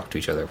have to talk to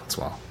each other once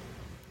in a while.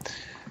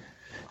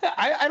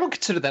 I don't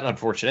consider that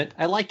unfortunate.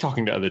 I like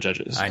talking to other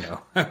judges. I know.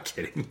 I'm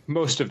kidding.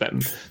 Most of them.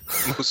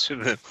 Most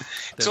of them.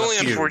 It's only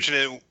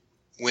unfortunate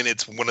when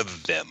it's one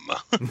of them.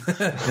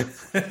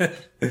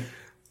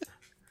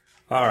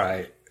 All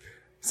right.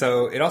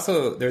 So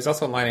there's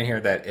also a line in here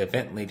that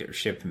event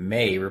leadership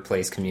may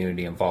replace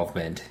community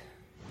involvement,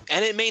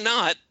 and it may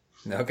not.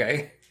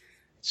 Okay.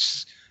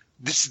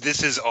 This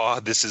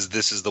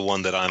is the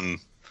one that I'm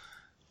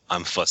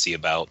fussy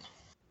about.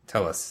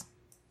 Tell us.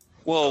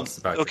 Well, Tell us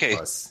about okay. Your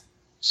fuss.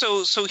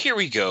 So here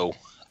we go.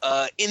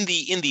 In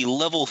the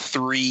level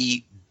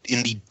 3,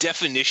 in the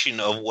definition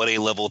of what a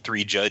level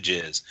 3 judge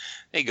is,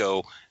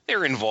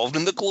 they're involved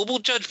in the global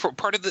judge.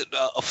 Part of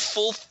a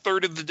full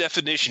third of the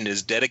definition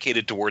is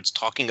dedicated towards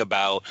talking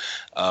about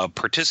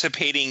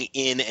participating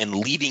in and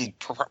leading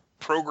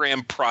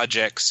program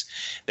projects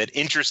that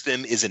interest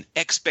them is an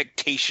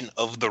expectation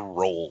of the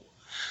role.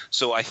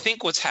 So I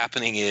think what's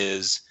happening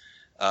is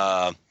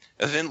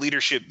event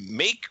leadership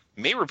may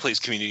replace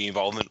community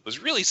involvement was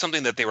really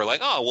something that they were like,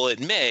 oh, well, it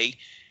may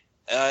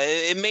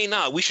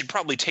not. We should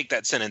probably take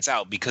that sentence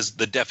out because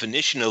the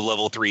definition of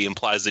level 3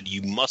 implies that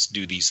you must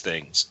do these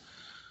things.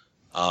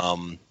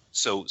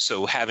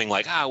 So having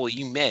like, well,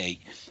 you may.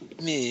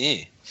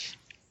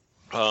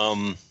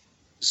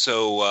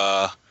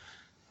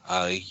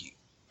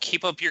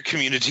 Keep up your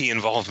community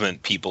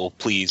involvement, people,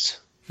 please.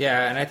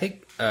 Yeah, and I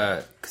think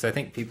because I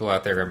think people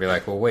out there are going to be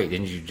like, well, wait,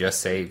 didn't you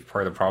just say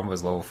part of the problem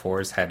was level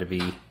 4s had to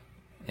be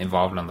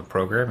involved on the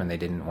program and they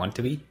didn't want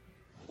to be?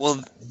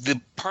 Well, the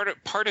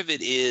part of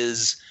it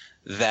is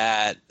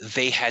that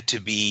they had to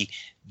be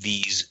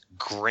these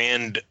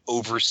grand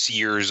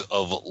overseers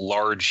of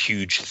large,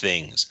 huge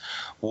things.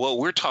 What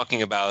we're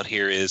talking about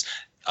here is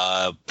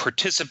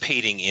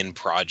participating in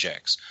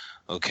projects.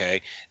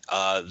 Okay,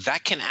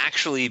 that can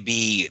actually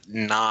be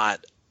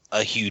not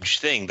a huge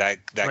thing. That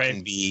right.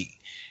 Can be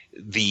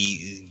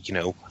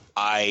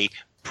I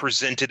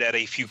presented at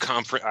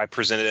I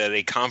presented at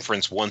a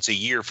conference once a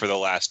year for the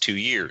last 2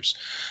 years.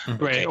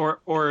 Right. Okay.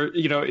 Or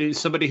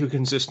somebody who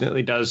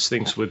consistently does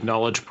things with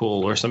knowledge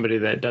pool, or somebody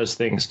that does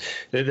things.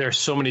 There are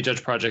so many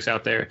judge projects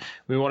out there.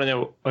 We want to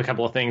know a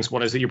couple of things.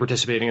 One is that you're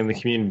participating in the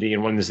community,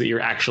 and one is that you're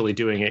actually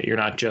doing it. You're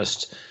not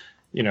just,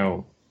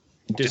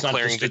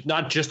 it's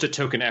not just a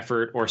token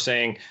effort, or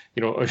saying,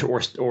 or I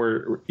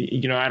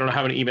don't know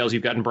how many emails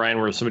you've gotten,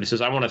 Brian, where somebody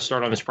says, I want to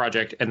start on this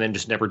project, and then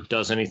just never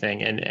does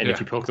anything. And if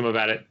you poke them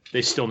about it,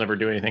 they still never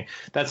do anything.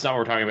 That's not what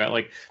we're talking about.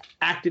 Like,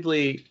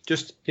 actively,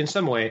 just in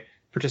some way,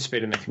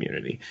 participate in the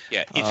community.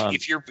 Yeah.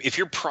 If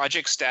your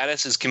project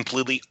status is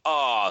completely,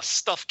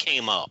 stuff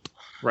came up.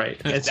 Right.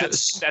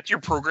 That's your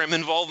program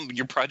involvement,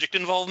 your project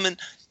involvement.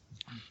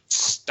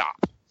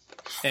 Stop.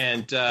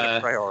 And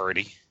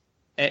priority.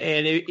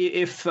 And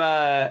if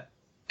I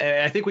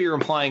think what you're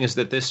implying is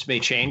that this may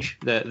change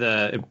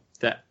that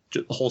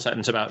whole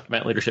sentence about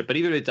event leadership, but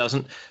even if it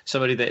doesn't,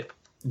 somebody that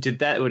did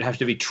that would have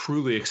to be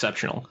truly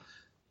exceptional.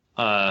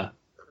 Right.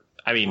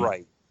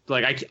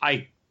 Like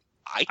I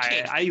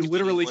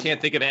literally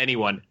can't think of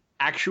anyone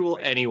who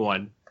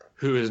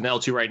is an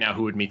L2 right now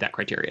who would meet that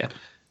criteria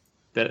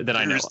that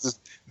I know.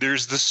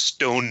 There's the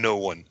stone no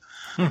one.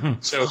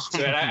 So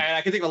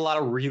I can think of a lot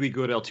of really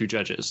good L2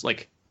 judges,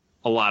 like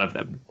a lot of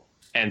them.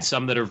 And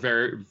some that are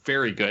very,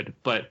 very good,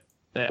 but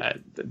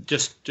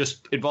just get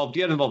involved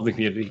in the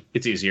community.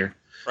 It's easier,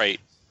 right?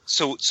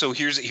 So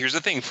here's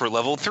the thing for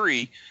level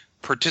 3: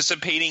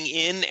 participating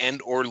in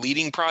and or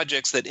leading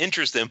projects that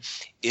interest them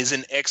is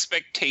an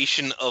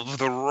expectation of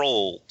the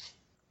role.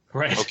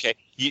 Right. Okay.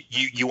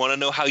 You want to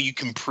know how you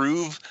can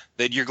prove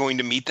that you're going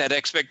to meet that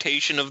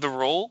expectation of the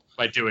role?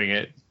 By doing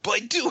it.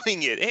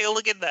 Hey,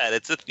 look at that!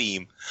 It's a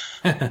theme.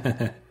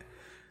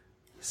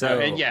 So.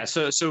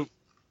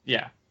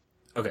 Yeah.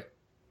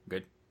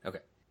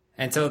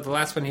 And so the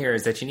last one here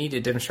is that you need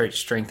to demonstrate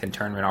strength in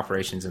tournament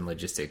operations and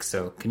logistics.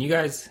 So can you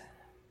guys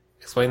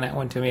explain that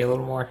one to me a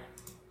little more?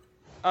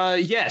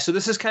 Yeah. So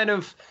this is kind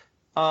of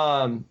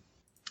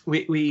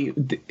this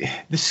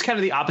is kind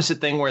of the opposite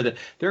thing where there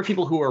are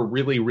people who are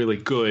really, really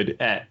good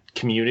at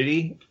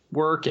community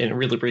work and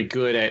really, really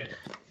good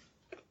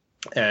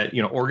at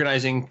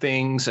organizing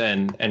things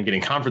and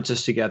getting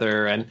conferences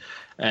together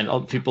and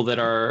all people that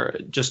are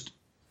just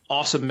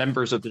awesome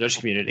members of the Dutch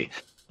community.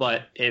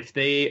 But if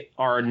they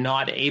are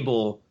not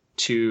able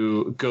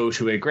to go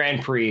to a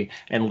Grand Prix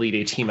and lead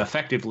a team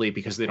effectively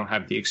because they don't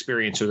have the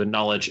experience or the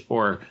knowledge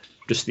or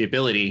just the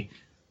ability,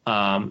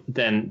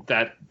 then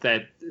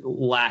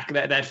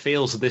that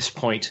fails this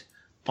point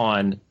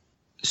on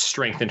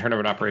strength in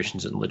tournament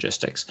operations and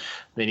logistics.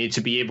 They need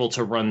to be able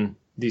to run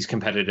these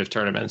competitive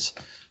tournaments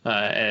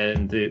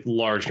and the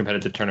large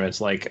competitive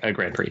tournaments like a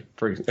Grand Prix,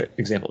 for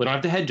example. They don't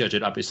have to head judge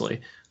it,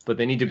 obviously, but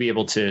they need to be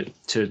able to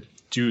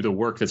do the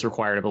work that's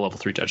required of a level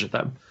 3 judge at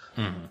them.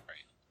 Mm-hmm.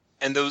 Right.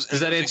 And those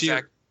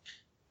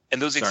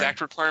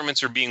exact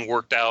requirements are being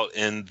worked out,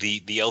 and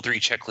the L3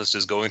 checklist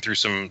is going through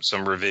some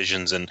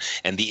revisions, and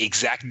the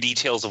exact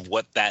details of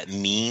what that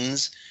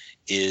means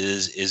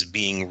is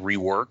being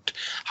reworked.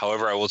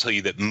 However, I will tell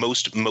you that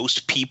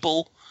most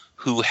people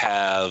who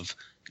have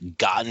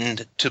gotten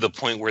to the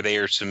point where they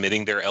are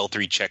submitting their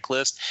L3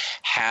 checklist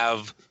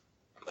have,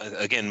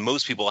 again,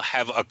 most people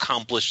have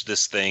accomplished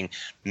this thing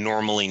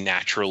normally,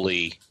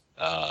 naturally,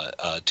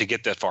 to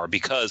get that far,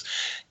 because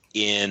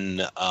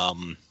in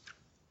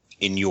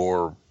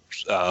your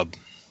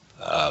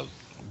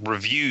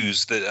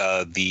reviews,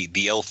 the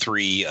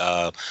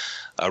L3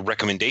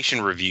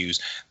 recommendation reviews,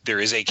 there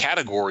is a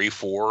category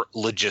for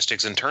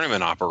logistics and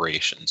tournament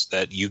operations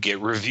that you get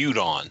reviewed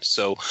on.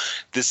 So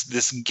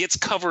this gets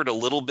covered a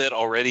little bit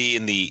already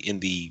in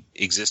the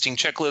existing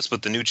checklist,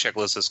 but the new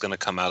checklist that's going to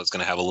come out is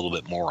going to have a little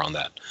bit more on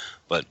that.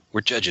 But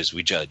we're judges.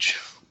 We judge.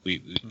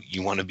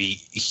 You want to be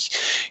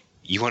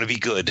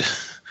good.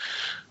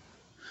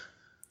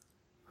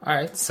 All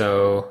right.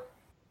 So,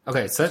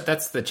 okay. So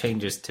that's the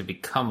changes to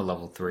become a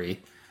level 3.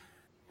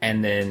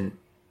 And then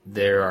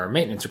there are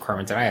maintenance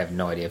requirements, and I have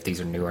no idea if these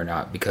are new or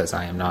not because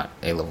I am not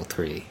a level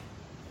 3,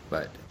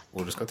 but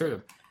we'll just go through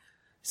them.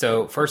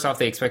 So first off,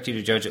 they expect you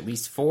to judge at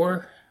least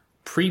 4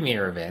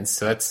 premier events.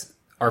 So that's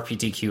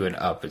RPTQ and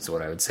up is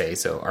what I would say.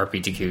 So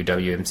RPTQ,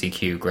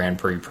 WMCQ, Grand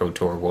Prix, Pro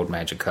Tour, World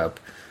Magic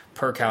Cup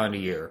per calendar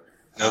year.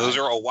 Now, those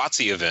are all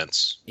WotC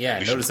events. Yeah,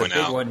 notice a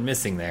big one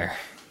missing there.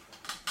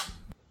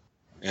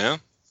 Yeah?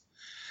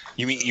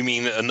 You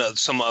mean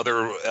some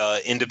other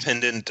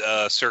independent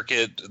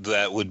circuit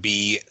that would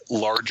be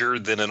larger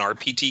than an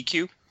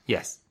RPTQ?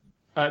 Yes.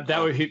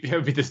 That would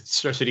be the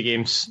Star City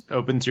Games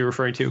Opens you're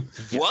referring to.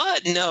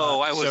 What?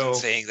 No, I wasn't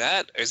saying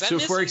that. Is that so,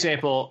 for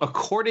example,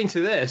 according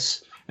to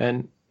this,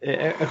 and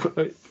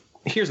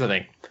here's the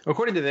thing.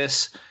 According to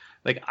this,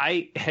 like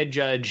I head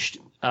judged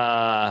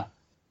the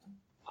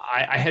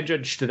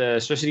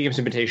Star City Games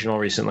Invitational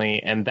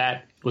recently, and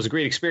that was a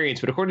great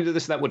experience. But according to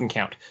this, that wouldn't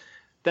count.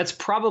 That's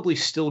probably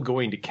still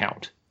going to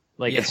count.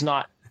 Like it's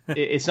not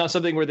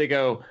something where they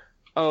go,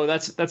 oh,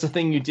 that's a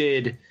thing you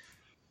did,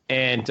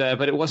 and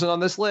but it wasn't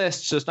on this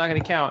list, so it's not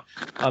going to count.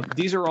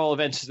 These are all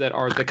events that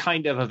are the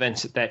kind of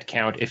events that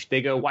count. If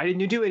they go, why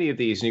didn't you do any of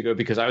these? And you go,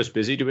 because I was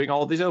busy doing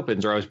all of these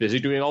opens, or I was busy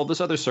doing all this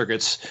other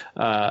circuits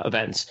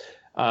events.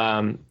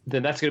 Then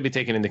that's going to be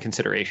taken into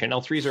consideration.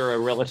 L3s are a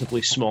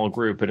relatively small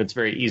group, and it's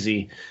very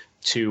easy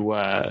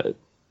to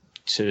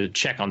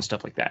check on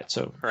stuff like that.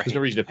 So There's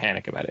no reason to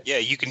panic about it. Yeah,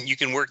 you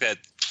can work that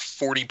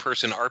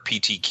 40-person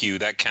RPTQ,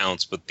 that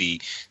counts, but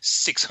the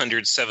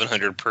 600,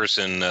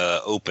 700-person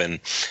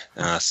open,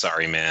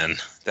 sorry, man.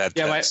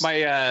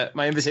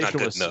 My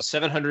invitation was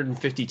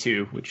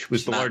 752, which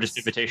was the largest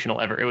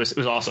invitational ever. It was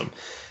awesome.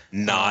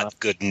 Not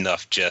good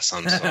enough, Jess.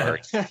 I'm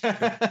sorry.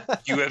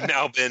 You have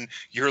now been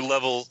your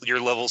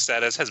level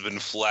status has been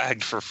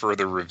flagged for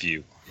further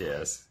review.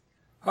 Yes.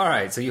 All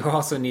right, so you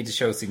also need to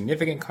show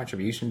significant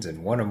contributions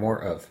in one or more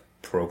of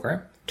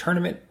program,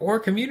 tournament, or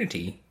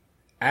community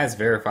as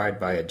verified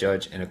by a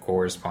judge in a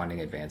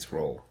corresponding advanced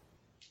role.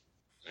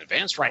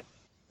 Advanced? Right.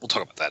 We'll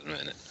talk about that in a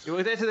minute.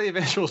 We'll get to the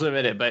advanced roles in a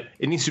minute, but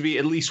it needs to be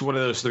at least one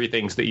of those 3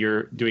 things that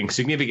you're doing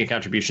significant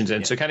contributions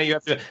in. Yeah. So kind of you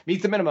have to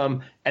meet the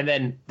minimum, and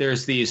then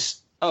there's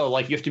these, you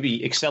have to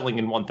be excelling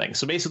in one thing.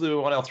 So basically we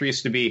want L3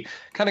 is to be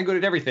kind of good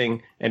at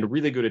everything and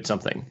really good at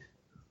something.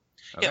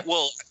 Okay. Yeah,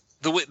 well,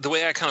 the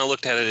way I kind of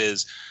looked at it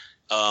is,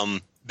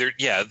 there's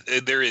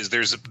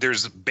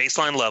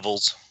baseline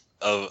levels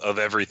of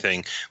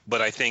everything,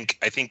 but I think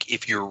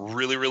if you're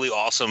really, really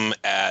awesome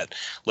at,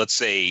 let's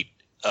say,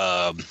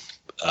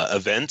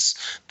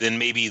 events, then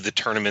maybe the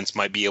tournaments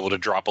might be able to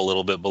drop a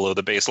little bit below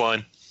the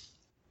baseline.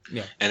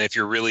 Yeah. And if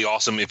you're really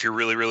awesome, if you're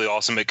really, really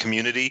awesome at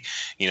community,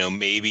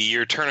 maybe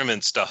your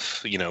tournament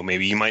stuff,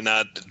 maybe you might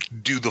not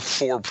do the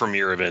 4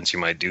 premier events, you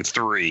might do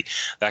 3,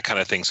 that kind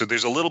of thing. So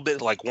there's a little bit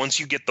like once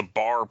you get the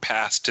bar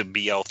passed to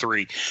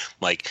BL3,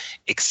 like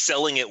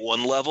excelling at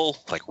one level,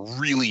 like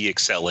really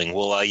excelling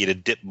will allow you to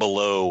dip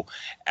below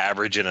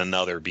average in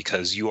another,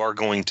 because you are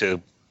going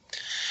to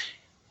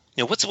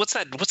what's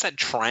that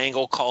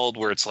triangle called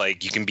where it's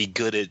like you can be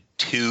good at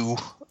 2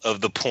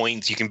 of the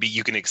points, you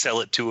can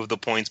excel at 2 of the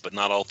points, but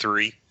not all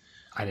 3.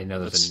 I didn't know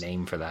there was a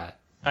name for that.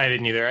 I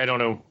didn't either. I don't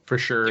know for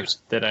sure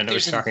that I know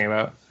what you're talking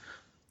about.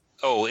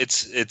 Oh,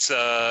 it's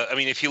I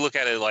mean, if you look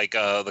at it like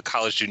the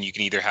college student, you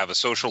can either have a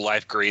social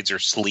life, grades, or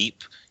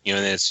sleep. And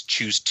then it's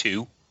choose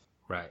 2.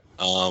 Right.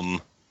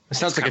 It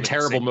sounds like a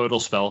terrible modal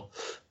spell.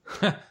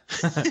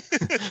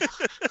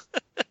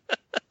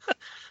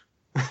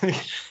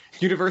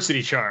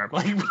 University charm.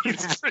 Like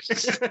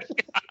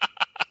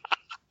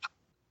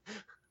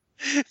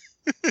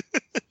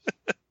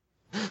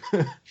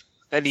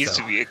that needs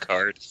to be a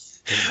card.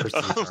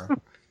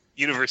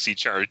 University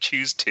charm.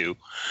 Choose 2.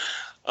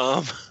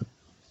 Yeah.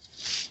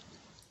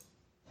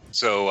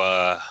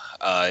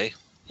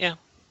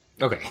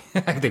 Okay,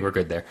 I think we're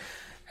good there.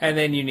 And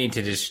then you need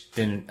to just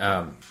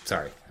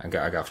sorry, I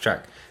got off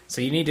track. So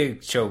you need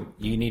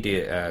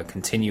to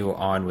continue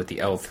on with the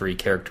L3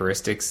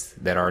 characteristics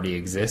that already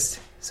exist.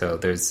 So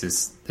there's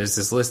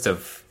this list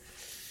of,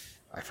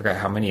 I forgot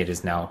how many it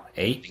is now,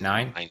 8,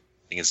 9? I think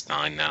it's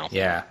 9 now.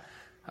 Yeah.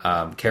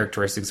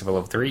 Characteristics of a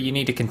level 3, you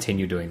need to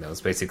continue doing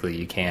those. Basically,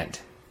 you can't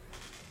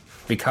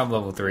become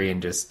level 3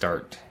 and just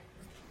start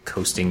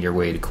coasting your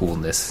way to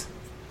coolness.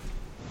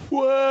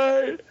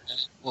 What?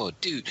 Whoa,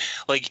 dude!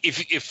 Like,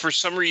 if for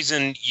some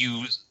reason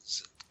you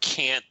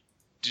can't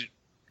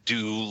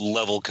do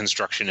level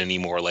construction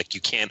anymore, like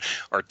you can't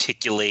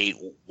articulate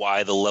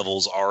why the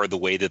levels are the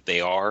way that they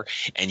are,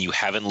 and you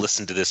haven't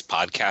listened to this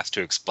podcast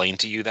to explain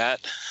to you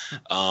that,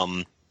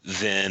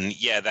 then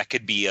yeah, that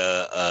could be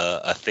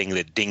a thing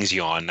that dings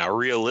you on. Now,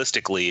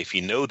 realistically, if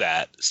you know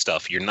that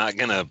stuff, you're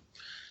gonna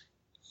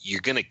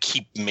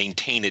keep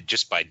maintain it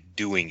just by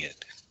doing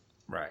it.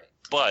 Right.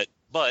 But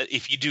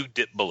if you do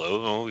dip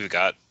below,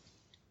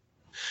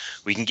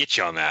 we can get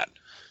you on that.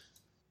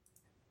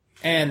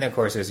 And of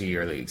course, there's a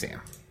yearly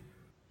exam.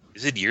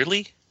 Is it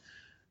yearly?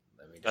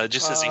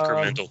 Just as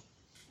incremental.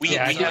 We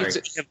have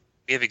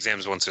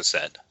exams once a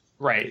set.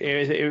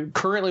 Right.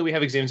 Currently, we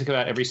have exams that come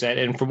out every set,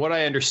 and from what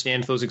I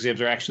understand, those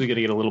exams are actually going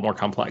to get a little more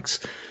complex.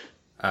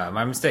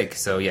 My mistake.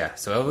 So yeah,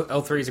 so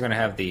L3s are going to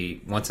have the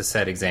once a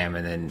set exam,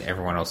 and then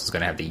everyone else is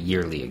going to have the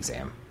yearly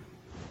exam.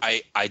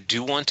 I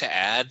do want to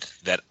add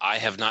that I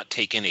have not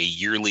taken a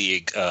yearly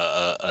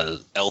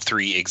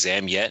L3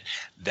 exam yet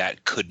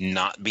that could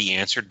not be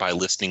answered by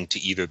listening to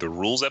either the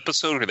rules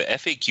episode or the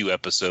FAQ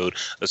episode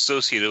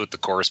associated with the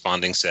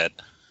corresponding set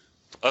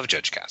of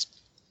JudgeCast.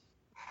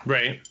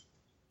 Right.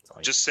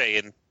 Just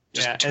saying.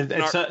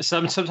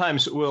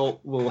 Sometimes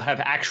we'll have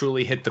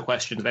actually hit the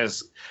questions.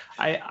 As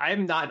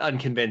I'm not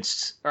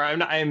unconvinced, or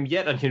I am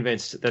yet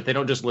unconvinced that they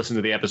don't just listen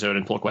to the episode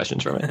and pull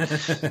questions from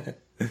it.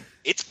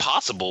 It's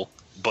possible,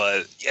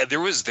 but yeah,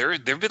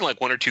 there've been like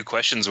 1 or 2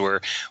 questions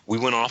where we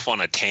went off on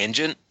a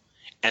tangent,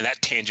 and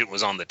that tangent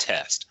was on the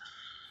test.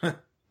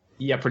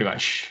 Yeah, pretty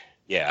much.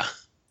 Yeah,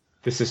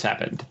 this has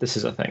happened. This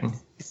is a thing.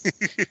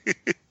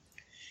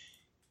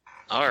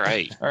 All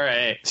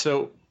right.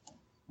 So.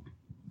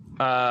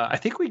 I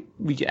think we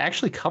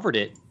actually covered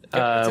it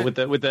with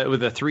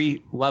the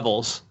 3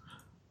 levels.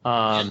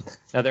 Now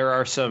there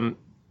are some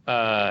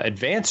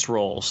advanced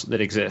roles that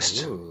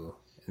exist. Ooh.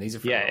 And these are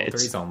for level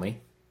 3s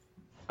only.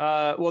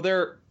 Well,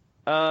 they're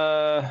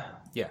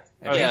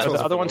advanced roles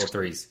the other ones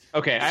 3s.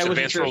 Okay, I wasn't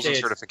advanced sure roles and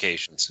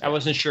certifications. I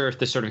wasn't sure if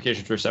the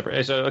certifications were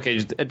separate. So okay,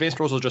 advanced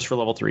roles are just for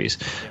level 3s,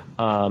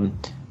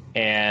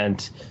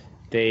 and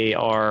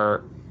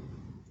they're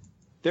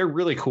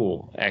really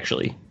cool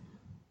actually.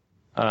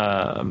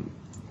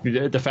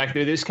 The fact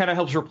that this kind of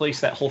helps replace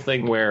that whole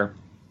thing where,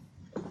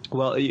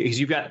 well, because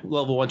you've got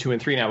level 1, 2,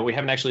 and 3 now, but we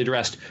haven't actually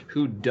addressed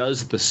who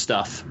does the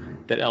stuff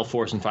that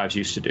L4s and 5s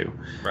used to do.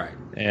 Right.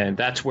 And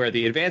that's where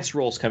the advanced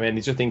roles come in.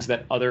 These are things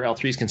that other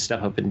L3s can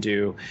step up and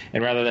do.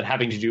 And rather than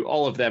having to do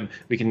all of them,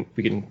 we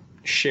can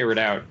share it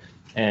out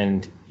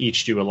and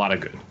each do a lot of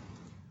good.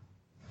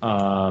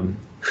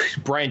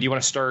 Brian, do you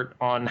want to start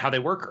on how they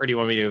work, or do you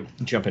want me to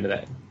jump into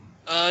that?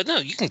 No,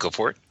 you can go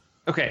for it.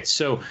 Okay,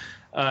 so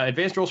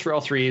advanced roles for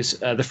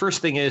L3s. The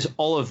first thing is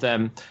all of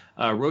them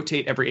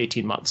rotate every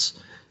 18 months.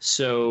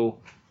 So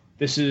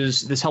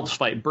this helps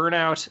fight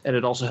burnout, and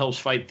it also helps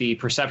fight the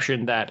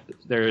perception that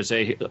there is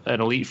an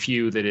elite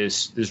few that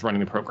is running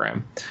the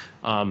program.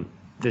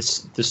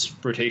 This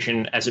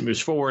rotation, as it moves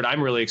forward,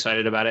 I'm really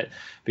excited about it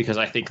because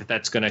I think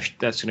that's gonna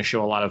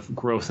show a lot of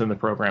growth in the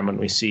program when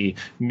we see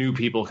new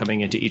people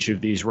coming into each of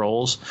these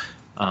roles,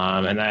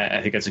 and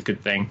I think that's a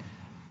good thing.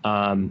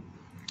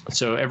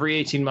 So every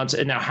 18 months,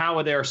 and now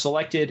how they are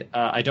selected,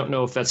 I don't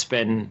know if that's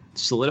been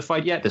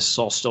solidified yet. This is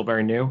all still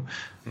very new,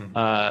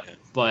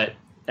 but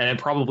it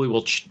probably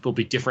will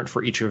be different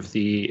for each of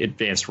the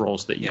advanced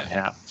roles that you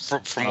have.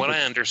 From what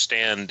I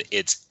understand,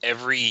 it's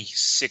every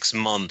 6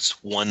 months,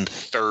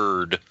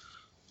 1/3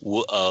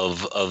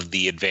 of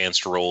the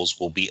advanced roles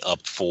will be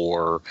up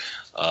for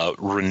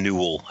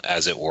renewal,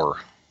 as it were.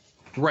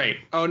 Right.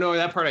 Oh no,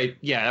 that part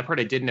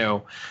I did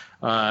know.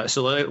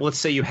 So let's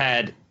say you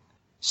had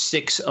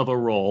 6 of a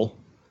role,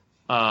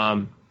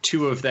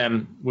 2 of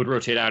them would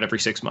rotate out every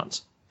 6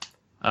 months.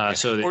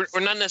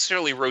 or not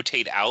necessarily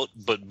rotate out,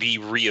 but be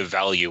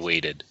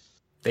reevaluated.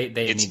 They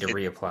need to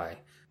reapply.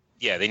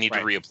 Yeah, they need to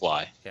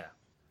reapply. Yeah.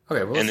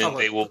 Okay. Well, and then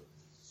they will.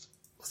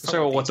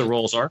 So what the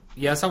roles are?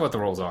 Yeah, let's talk what the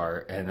roles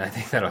are, and I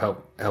think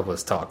that'll help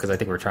us talk, because I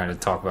think we're trying to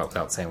talk about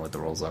without saying what the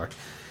roles are.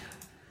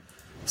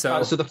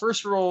 So the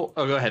first role.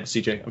 Oh, go ahead,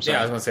 CJ. I'm sorry. Yeah,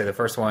 I was going to say the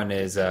first one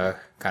is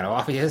kind of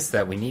obvious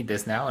that we need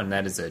this now, and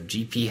that is a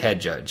GP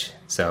head judge.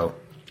 So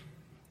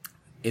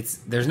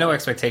there's no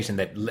expectation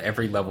that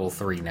every level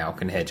 3 now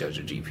can head judge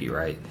a GP,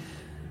 right?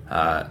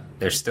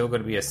 There's still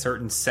going to be a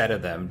certain set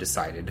of them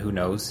decided. Who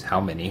knows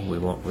how many?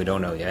 We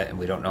don't know yet, and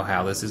we don't know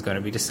how this is going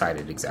to be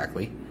decided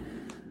exactly.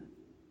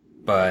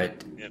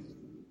 But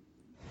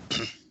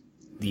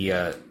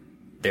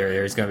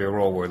there's going to be a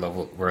role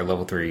where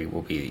level 3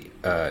 will be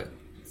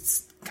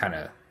kind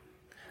of,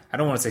 I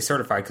don't want to say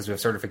certified because we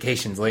have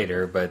certifications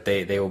later, but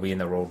they will be in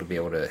the role to be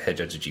able to head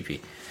judge a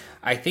GP.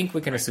 I think we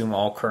can assume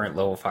all current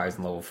level 5s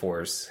and level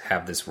 4s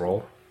have this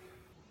role.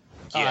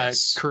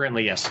 Yes.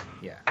 Currently, yes.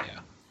 Yeah.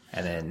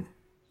 And then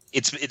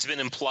it's been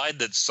implied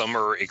that some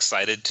are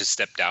excited to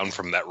step down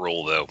from that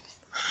role, though.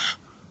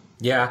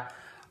 Yeah.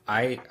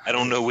 I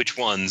don't know which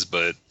ones,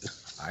 but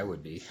I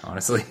would be,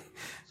 honestly.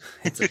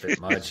 It's a bit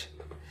much.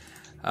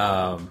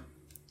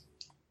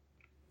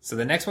 So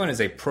the next one is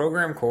a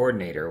program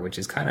coordinator, which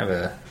is kind of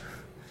a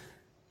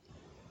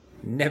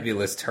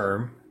nebulous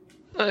term.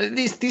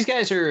 These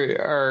guys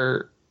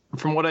are,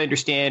 from what I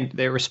understand,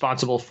 they're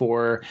responsible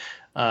for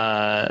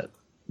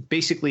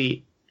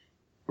basically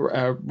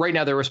right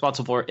now they're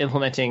responsible for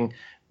implementing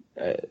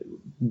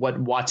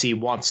what WotC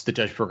wants the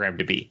judge program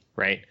to be,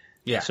 right?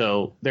 Yeah.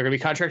 So they're going to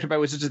be contracted by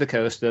Wizards of the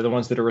Coast. They're the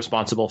ones that are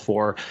responsible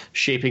for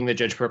shaping the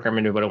judge program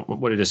into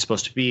what it is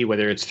supposed to be,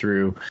 whether it's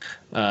through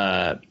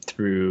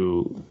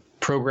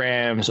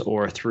programs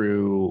or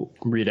through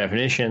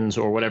redefinitions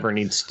or whatever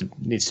needs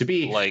to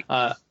be. Like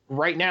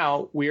right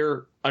now,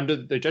 we're under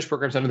the judge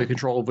program's under the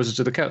control of Wizards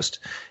of the Coast,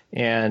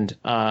 and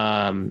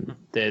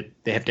that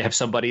they have to have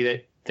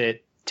somebody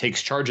that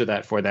takes charge of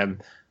that for them,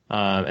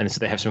 and so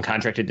they have some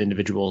contracted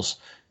individuals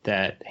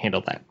that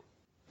handle that.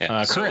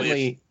 Yeah.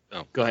 Currently.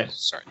 Go ahead.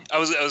 Sorry, I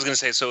was going to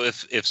say, so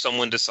if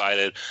someone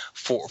decided,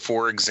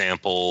 for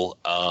example,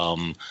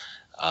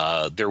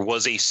 there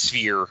was a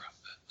sphere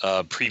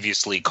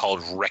previously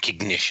called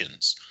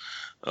recognitions.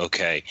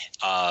 Okay,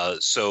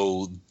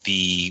 so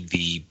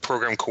the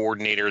program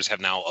coordinators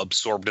have now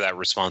absorbed that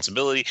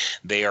responsibility.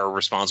 They are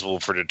responsible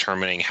for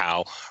determining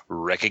how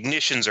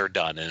recognitions are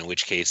done, in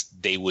which case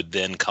they would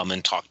then come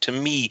and talk to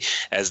me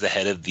as the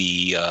head of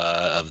the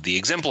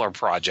Exemplar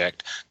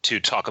project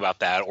to talk about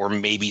that, or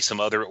maybe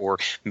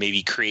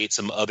create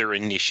some other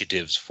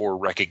initiatives for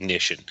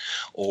recognition,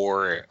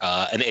 or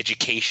an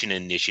education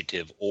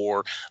initiative,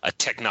 or a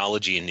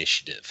technology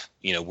initiative.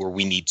 Where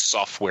we need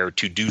software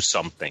to do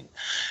something.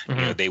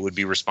 Mm-hmm. They would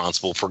be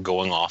responsible for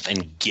going off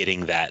and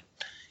getting that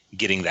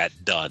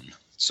done.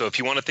 So if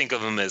you want to think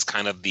of them as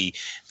kind of the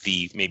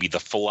maybe the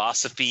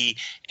philosophy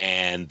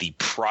and the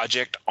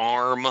project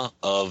arm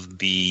of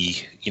the,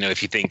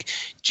 if you think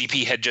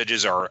GP head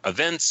judges are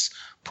events,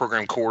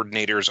 program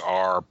coordinators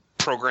are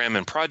program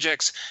and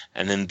projects,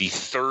 and then the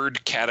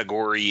third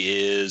category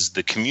is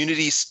the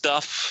community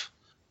stuff,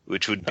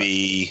 which would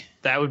be...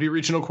 That would be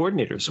regional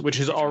coordinators, which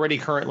is already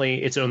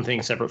currently its own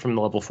thing separate from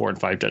the level 4 and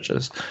 5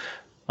 judges.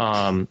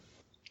 And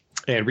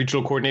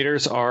regional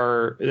coordinators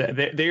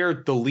they are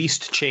the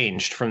least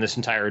changed from this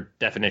entire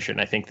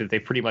definition. I think that they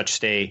pretty much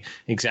stay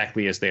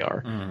exactly as they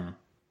are.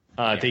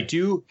 They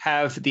do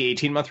have the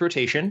 18-month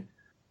rotation,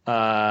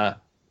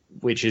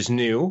 which is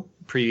new.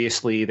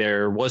 Previously,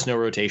 there was no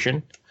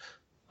rotation.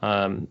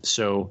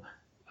 So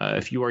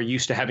if you are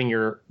used to having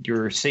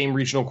your same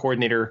regional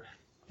coordinator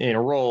in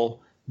a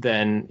role,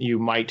 then you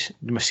might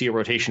see a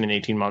rotation in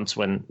 18 months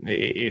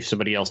if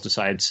somebody else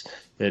decides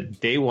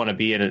that they want to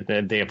be in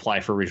it, they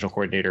apply for regional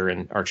coordinator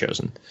and are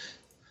chosen.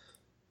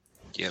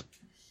 Yep.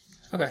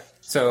 Okay.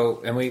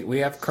 So, and we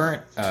have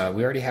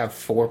we already have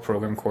 4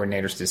 program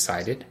coordinators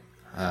decided.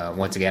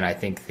 Once again, I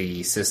think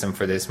the system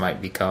for this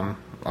might become,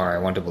 or I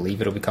want to believe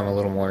it'll become a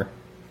little more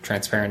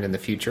transparent in the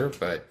future,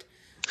 but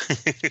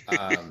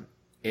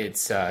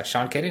it's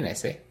Sean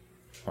Cadenese,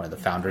 one of the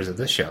founders of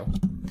this show,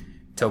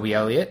 Toby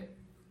Elliott,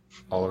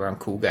 all-around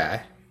cool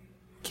guy,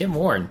 Kim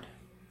Warren,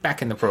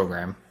 back in the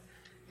program,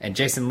 and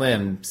Jason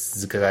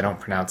Limbs, because I don't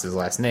pronounce his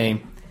last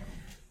name.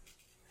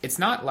 It's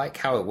not like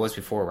how it was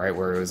before, right,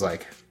 where it was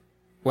like,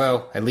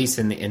 well, at least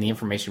in the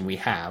information we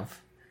have,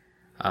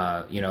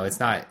 it's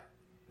not,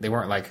 they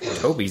weren't like,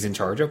 Toby's in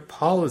charge of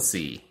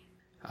policy.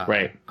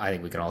 Right. I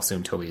think we can all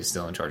assume Toby is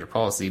still in charge of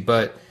policy,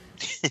 but...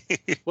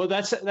 Well,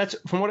 that's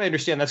from what I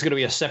understand, that's going to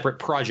be a separate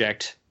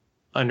project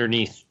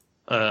underneath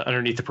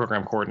the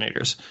program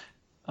coordinators.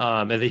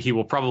 And that he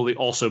will probably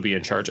also be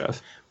in charge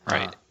of.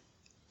 Right.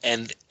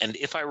 And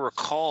if I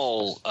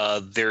recall,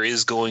 there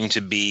is going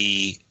to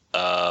be,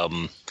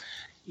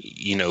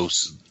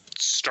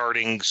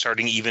 starting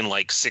even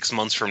like 6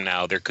 months from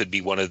now, there could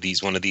be one of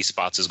these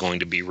spots is going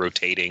to be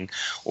rotating,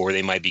 or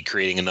they might be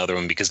creating another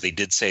one, because they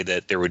did say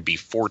that there would be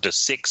 4 to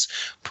 6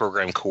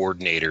 program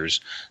coordinators.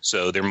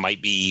 So there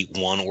might be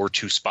 1 or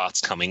 2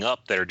 spots coming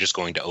up that are just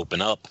going to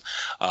open up.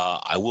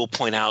 I will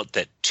point out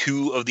that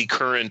 2 of the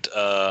current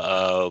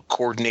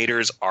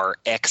coordinators are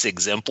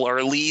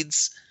ex-exemplar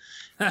leads.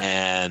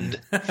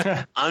 And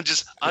I'm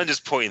just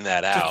pointing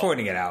that out. Just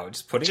pointing it out.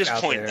 Just putting it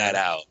out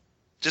there.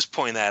 Just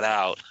point that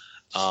out.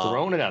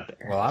 Throwing it out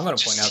there. Well, I'm going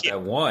to point out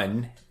that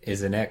one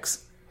is an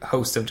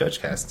ex-host of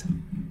JudgeCast.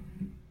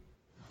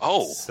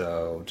 Oh.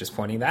 So just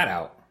pointing that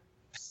out.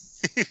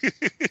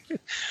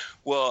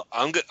 Well,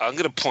 I'm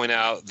going to point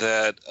out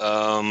that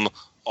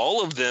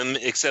all of them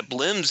except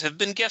Limbs have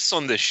been guests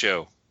on this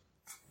show.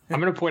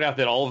 I'm going to point out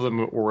that all of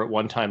them were at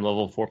one time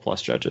level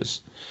 4+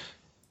 judges.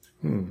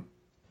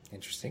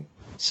 Interesting.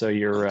 So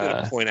your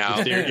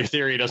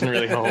theory doesn't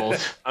really hold.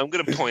 I'm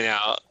going to point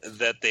out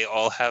that they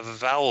all have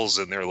vowels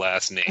in their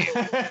last name.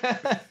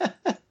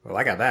 Well,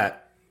 I got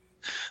that.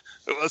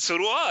 Well, so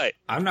do I.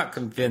 I'm not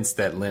convinced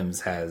that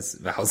Limbs has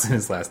vowels in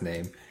his last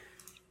name.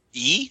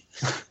 E?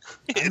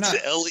 It's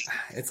L-E.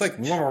 It's like...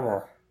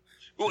 Well,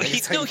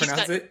 he's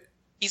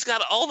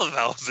got all the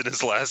vowels in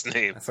his last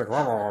name. It's like...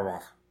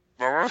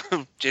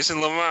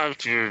 Jason Lamar.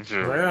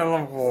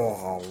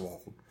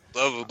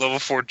 Level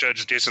 4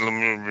 judge Jason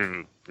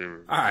Lamar.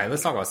 All right,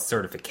 let's talk about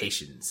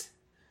certifications.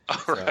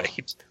 All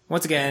right.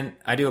 Once again,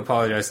 I do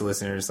apologize to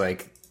listeners.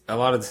 Like, a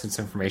lot of this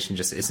information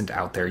just isn't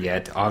out there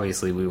yet.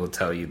 Obviously, we will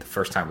tell you the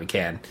first time we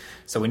can.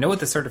 So we know what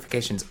the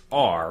certifications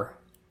are.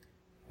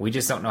 We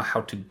just don't know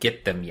how to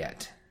get them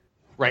yet.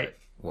 Right.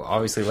 We'll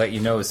obviously let you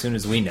know as soon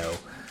as we know.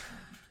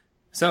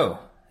 So,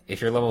 if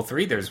you're level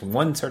 3, there's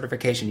one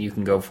certification you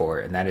can go for,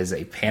 and that is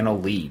a panel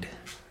lead.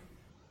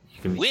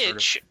 You can be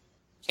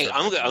hey,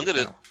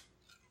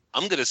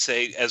 I'm gonna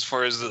say, as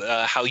far as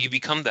how you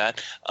become that,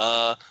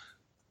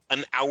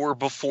 an hour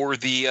before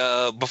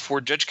before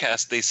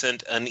JudgeCast, they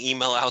sent an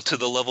email out to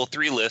the level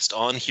 3 list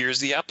on here's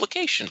the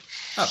application.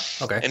 Oh,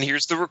 okay. And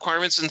here's the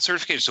requirements and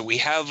certification. So we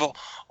have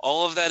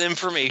all of that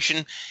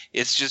information.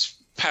 It's just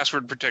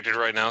password protected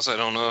right now, so I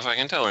don't know if I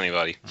can tell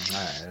anybody. All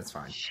right, that's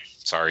fine.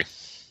 Sorry.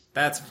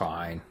 That's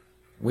fine.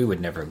 We would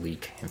never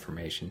leak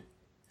information.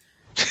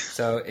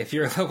 So if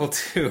you're level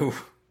 2,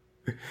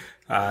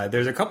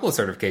 there's a couple of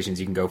certifications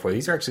you can go for.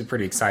 These are actually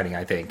pretty exciting,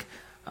 I think.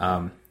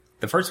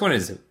 The first one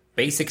is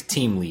Basic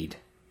Team Lead,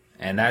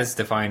 and that is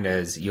defined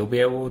as you'll be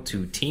able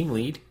to team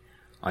lead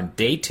on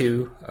day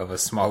 2 of a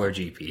smaller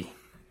GP.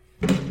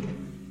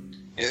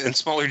 And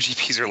smaller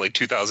GPs are like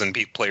 2,000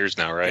 players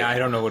now, right? Yeah, I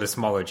don't know what a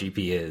smaller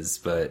GP is,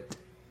 but...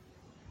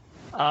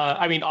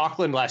 I mean,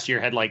 Auckland last year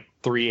had like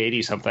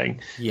 380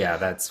 something. Yeah,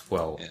 that's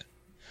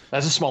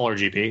That's a smaller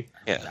GP.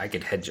 Yeah, I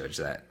could head judge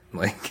that.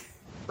 Like,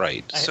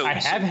 right. So I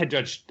have head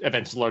judged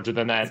events larger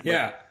than that.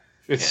 Yeah.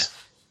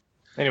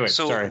 Anyway,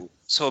 sorry.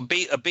 So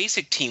a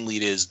basic team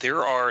lead is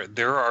there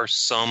are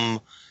some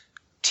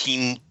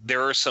teams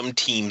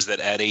that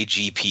at a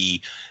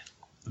GP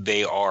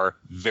they are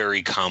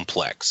very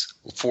complex.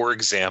 For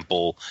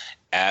example,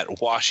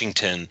 at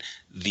Washington,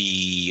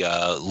 the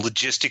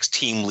logistics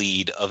team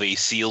lead of a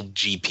sealed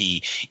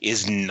GP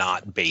is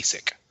not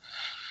basic.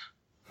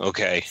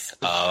 Okay.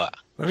 Let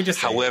me just.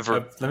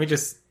 However, let me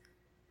just.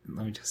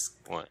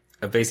 What?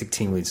 A basic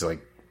team lead's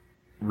like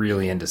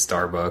really into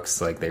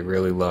Starbucks. Like they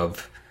really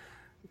love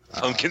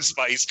pumpkin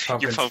spice.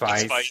 Pumpkin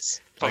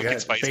spice. Pumpkin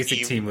spice.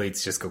 Basic team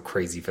leads just go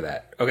crazy for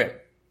that. Okay,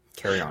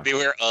 carry on. They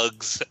wear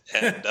Uggs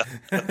and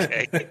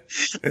okay.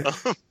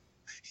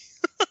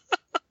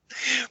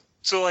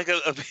 So like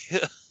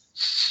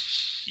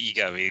you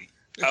got me.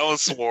 I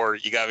almost swore.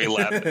 You got me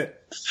laughing.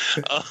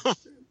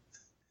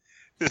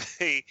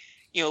 They,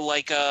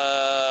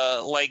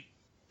 like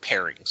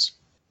pairings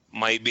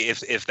might be if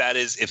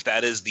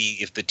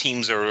the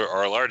teams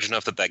are large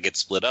enough that gets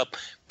split up,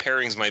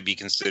 pairings might be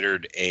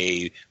considered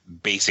a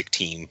basic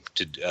team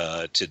to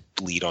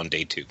lead on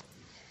day 2.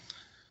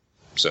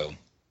 So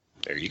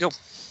there you go.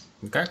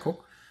 Okay,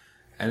 cool.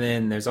 And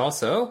then there's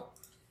also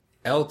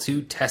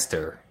L2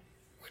 tester,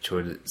 which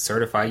would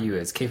certify you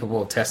as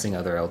capable of testing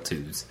other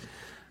L2s.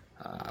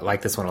 I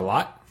like this one a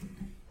lot.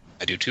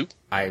 I do too.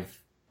 I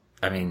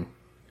don't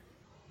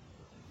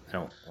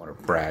want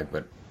to brag,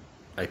 but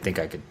I think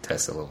I could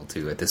test a level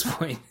 2 at this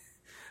point.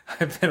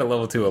 I've been a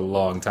level 2 a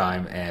long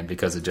time, and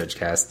because of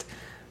JudgeCast,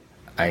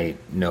 I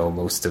know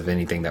most of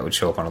anything that would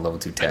show up on a level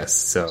 2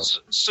 test.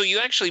 So you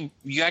actually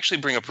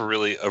bring up a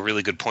really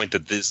good point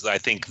that this, I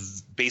think,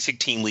 basic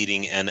team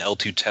leading and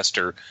L2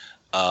 tester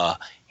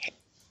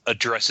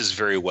addresses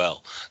very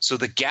well. So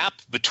the gap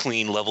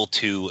between level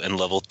 2 and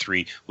level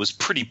 3 was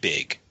pretty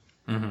big,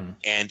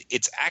 and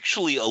it's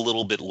actually a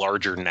little bit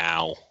larger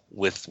now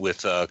with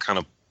kind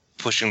of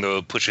pushing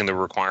the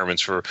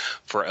requirements for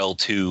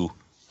L2,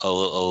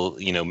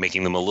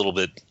 making them a little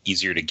bit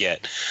easier to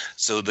get.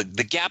 So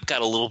the gap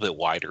got a little bit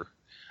wider.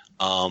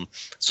 So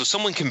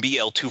someone can be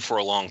L2 for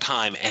a long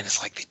time, and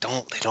it's like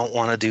they don't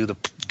want to do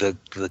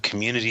the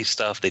community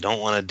stuff. They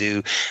don't want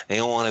to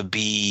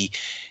be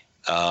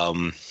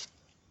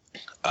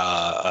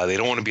They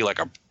don't want to be like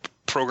a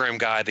program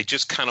guy. They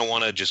just kind of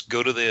want to just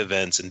go to the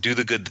events and do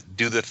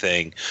the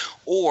thing.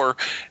 Or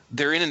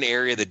they're in an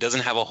area that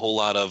doesn't have a whole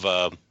lot of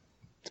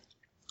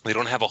they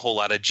don't have a whole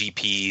lot of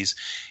GPs.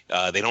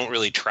 They don't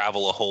really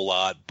travel a whole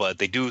lot, but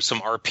they do some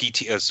some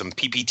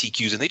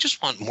PPTQs, and they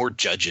just want more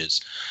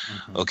judges.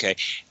 Mm-hmm. Okay.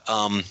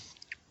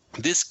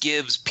 This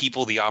gives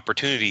people the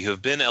opportunity who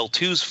have been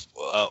L2s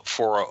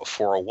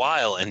for a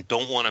while and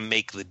don't want to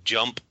make the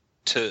jump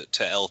to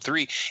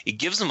L3. It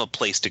gives them a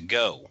place to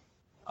go.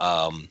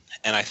 And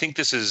I think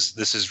this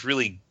is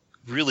really,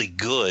 really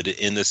good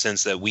in the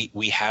sense that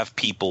we have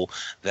people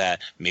that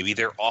maybe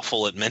they're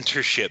awful at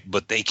mentorship,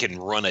 but they can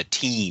run a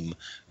team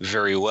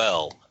very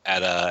well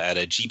at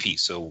a GP.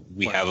 So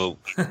we have a.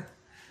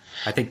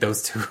 I think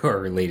those two are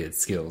related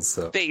skills.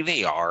 So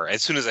they are.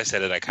 As soon as I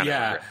said it, I kind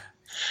of.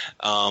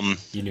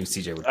 You knew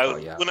CJ would call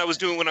you out. When I was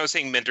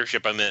saying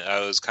mentorship,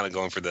 I was kind of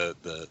going for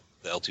the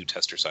L2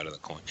 tester side of the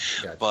coin.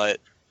 Gotcha. But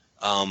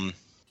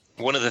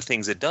one of the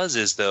things it does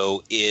is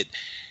though it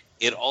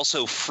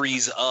also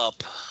frees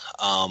up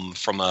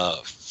from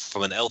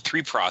an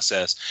L3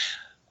 process.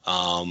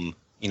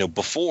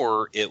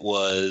 Before it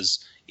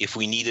was if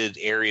we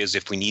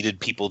needed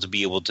people to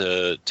be able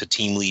to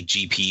team lead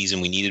GPs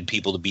and we needed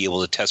people to be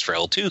able to test for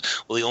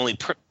L2, well, the only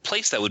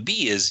place that would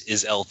be is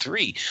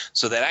L3.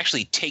 So that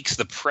actually takes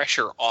the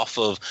pressure off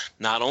of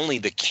not only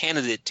the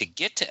candidate to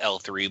get to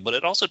L3, but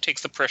it also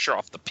takes the pressure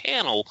off the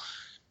panel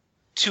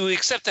to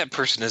accept that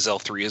person as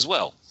L3 as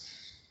well.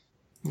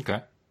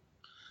 Okay.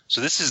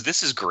 So this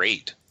is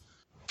great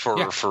for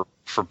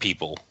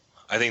people.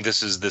 I think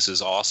this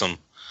is awesome.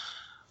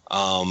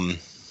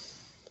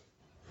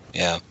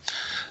 Yeah.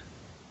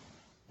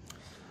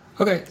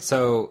 Okay,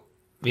 so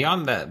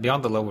beyond the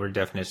level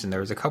redefinition, there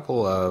was a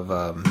couple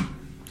of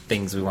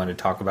things we wanted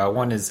to talk about.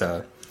 One is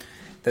that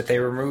they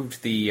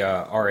removed the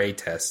RA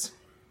test,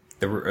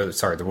 the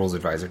Rules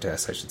Advisor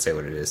test. I should say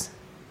what it is.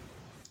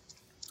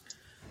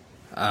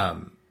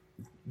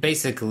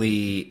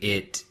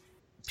 Basically,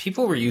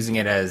 people were using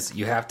it as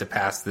you have to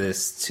pass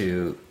this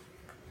to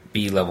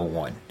be level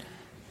 1,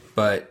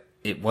 but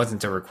it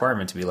wasn't a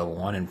requirement to be level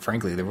 1. And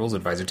frankly, the Rules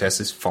Advisor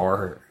test is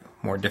far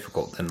more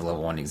difficult than the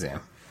level 1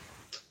 exam.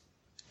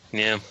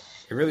 Yeah,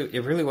 it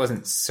really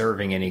wasn't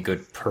serving any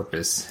good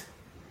purpose.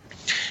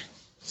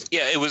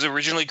 Yeah, it was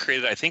originally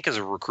created, I think, as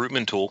a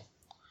recruitment tool,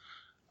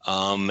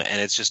 and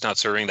it's just not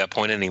serving that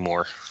point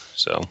anymore.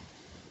 So,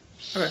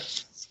 okay,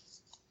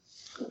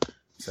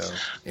 so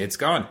it's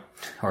gone,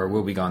 or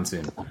will be gone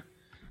soon.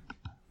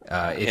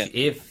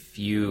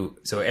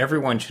 So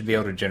everyone should be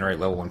able to generate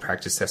level 1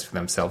 practice tests for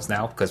themselves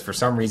now, because for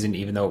some reason,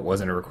 even though it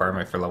wasn't a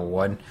requirement for level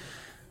 1,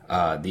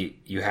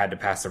 you had to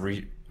pass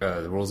the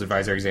Rules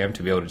Advisor exam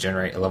to be able to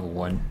generate a level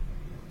 1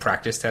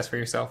 practice test for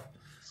yourself.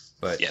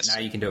 But Now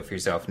you can do it for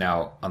yourself.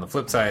 Now, on the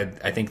flip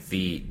side, I think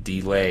the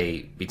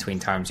delay between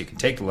times you can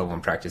take the level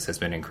 1 practice has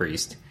been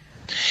increased.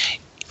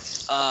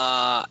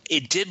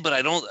 It did, but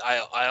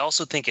I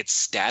also think it's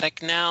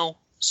static now.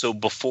 So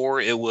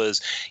before it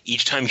was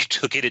each time you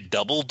took it, it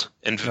doubled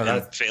and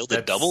failed.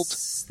 It doubled.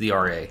 The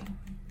RA.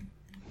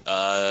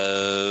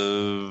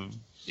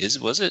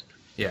 Was it?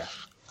 Yeah.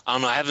 I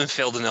don't know. I haven't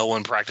failed an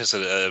L1 practice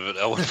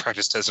L1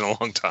 practice test in a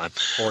long time.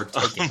 Or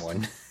taking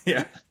one.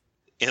 Yeah.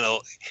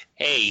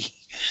 Hey.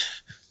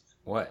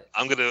 What?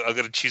 I'm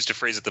gonna choose to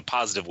phrase it the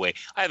positive way.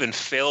 I haven't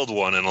failed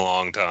one in a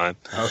long time.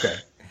 Okay.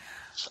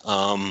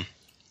 So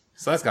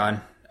that's gone.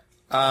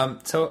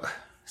 So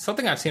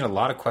something I've seen a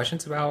lot of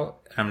questions about,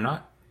 and I'm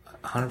not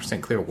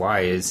 100% clear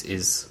why,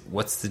 is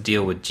what's the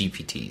deal with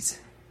GPTs?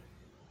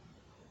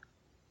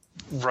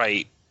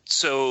 Right.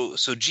 So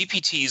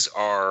GPTs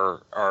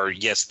are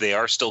yes, they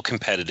are still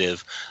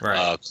competitive.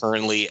 Right.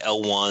 Currently,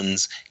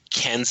 L1s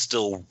can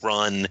still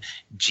run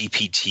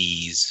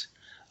GPTs.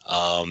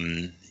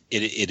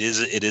 It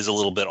is a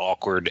little bit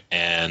awkward,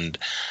 and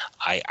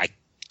I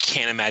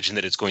can't imagine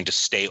that it's going to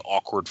stay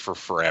awkward for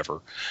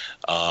forever.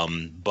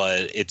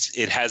 But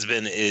it has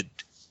been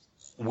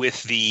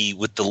with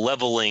the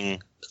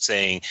leveling,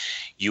 saying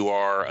you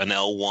are an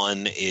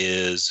L1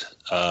 is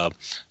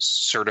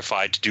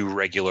certified to do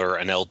regular,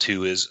 an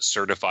L2 is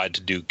certified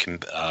to do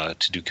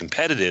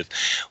competitive.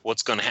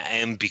 What's going to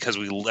happen, because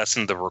we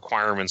lessened the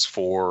requirements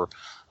for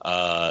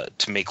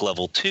to make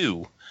level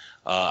 2?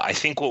 I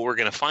think what we're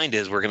going to find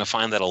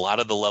that a lot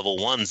of the level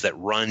 1s that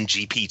run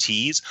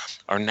GPTs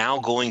are now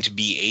going to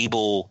be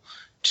able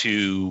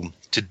to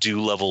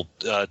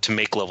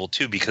make level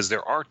 2, because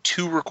there are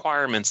 2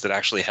 requirements that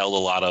actually held a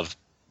lot of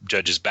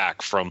judges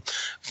back from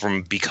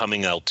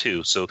becoming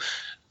L2.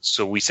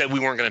 So we said we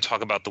weren't going to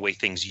talk about the way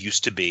things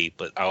used to be,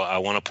 but I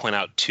want to point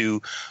out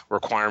 2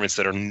 requirements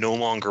that are no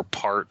longer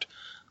part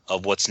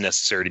of what's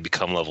necessary to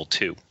become level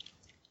 2.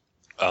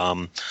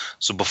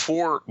 So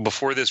before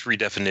this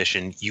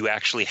redefinition, you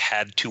actually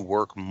had to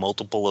work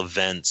multiple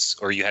events,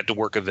 or you had to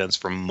work events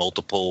for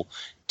multiple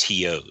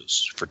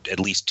TOs, for at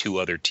least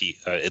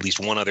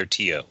one other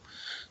TO,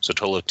 so a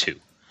total of 2.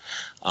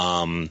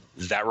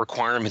 That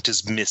requirement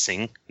is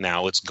missing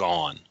now; it's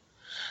gone.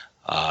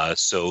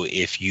 So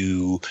if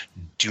you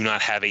do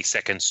not have a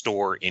second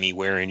store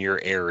anywhere in your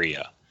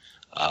area,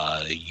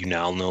 you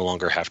now no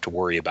longer have to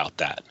worry about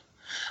that.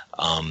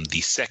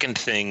 The second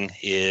thing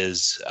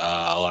is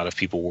a lot of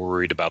people were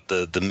worried about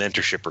the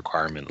mentorship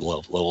requirement.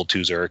 Level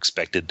 2s are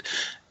expected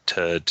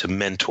to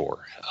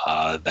mentor.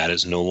 That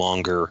is no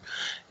longer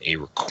a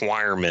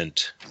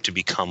requirement to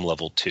become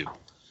level 2.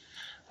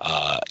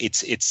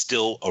 It's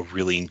still a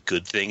really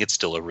good thing. It's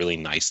still a really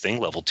nice thing.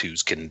 Level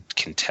 2s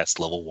can test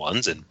level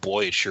 1s, and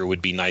boy, it sure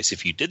would be nice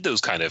if you did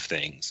those kind of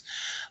things.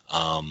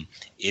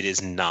 It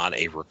is not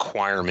a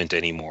requirement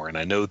anymore, and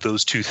I know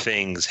those two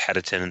things had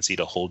a tendency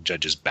to hold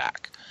judges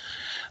back.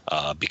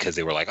 Because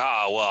they were like,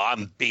 well,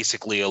 I'm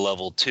basically a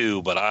level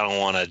 2, but I don't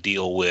want to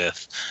deal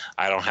with,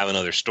 I don't have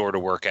another store to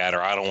work at,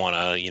 or I don't want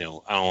to,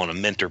 I don't want to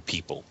mentor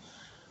people.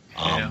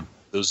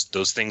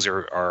 Those things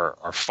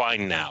are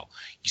fine now.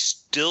 You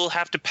still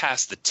have to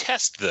pass the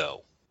test,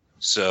 though.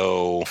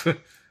 So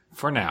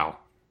for now.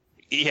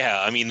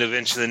 Yeah, I mean,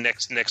 eventually the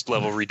next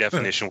level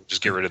redefinition will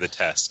just get rid of the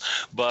test.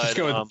 But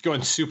just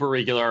going super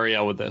regular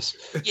REL with this.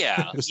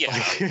 Yeah.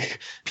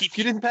 If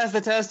you didn't pass the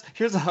test,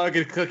 here's a hug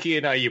and a cookie,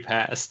 and now you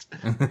passed.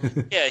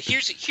 Yeah,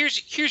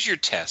 here's your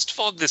test.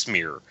 Fog this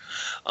mirror.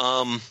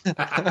 No.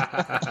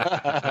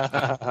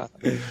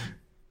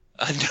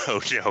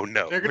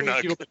 They're going to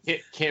be people that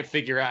can't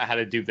figure out how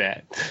to do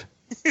that.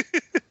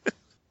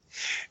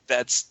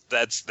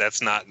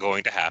 That's not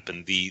going to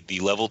happen. The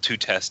level 2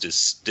 test is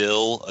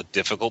still a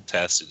difficult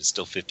test. It is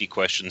still 50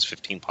 questions,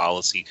 15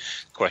 policy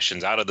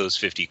questions. Out of those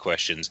 50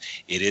 questions,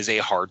 it is a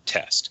hard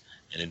test,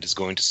 and it is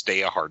going to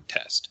stay a hard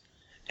test.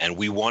 And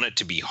we want it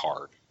to be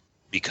hard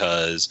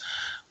because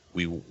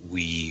we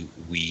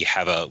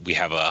have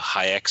a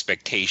high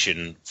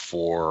expectation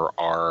for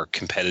our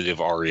competitive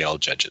REL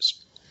judges.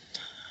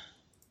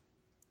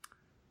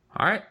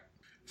 All right.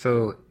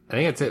 So I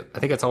think that's it. I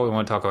think that's all we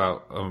want to talk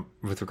about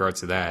with regards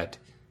to that.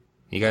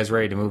 You guys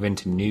ready to move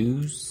into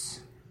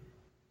news?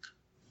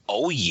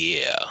 Oh,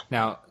 yeah.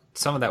 Now,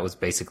 some of that was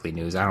basically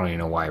news. I don't even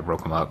know why I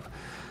broke them up.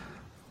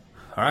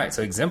 All right.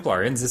 So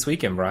Exemplar ends this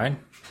weekend, Brian.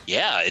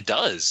 Yeah, it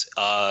does.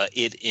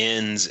 It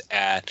ends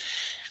at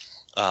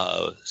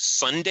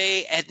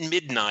Sunday at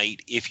midnight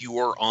if you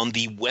are on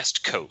the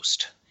West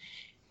Coast.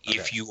 Okay.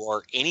 If you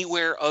are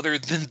anywhere other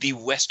than the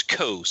West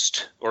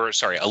Coast, or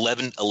sorry,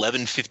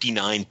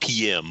 11:59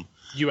 p.m.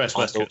 U.S.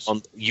 West Coast.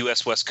 On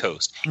U.S. West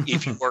Coast.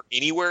 If you are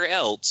anywhere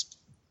else,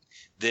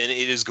 then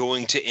it is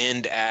going to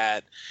end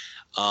at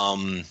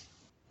 8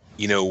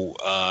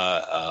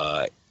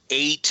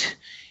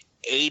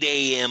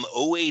 a.m.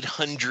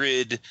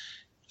 0800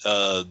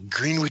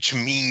 Greenwich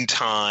Mean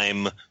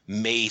Time,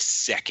 May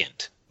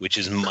 2nd, which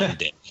is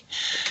Monday.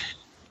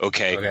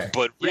 Okay.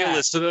 But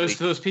realistically,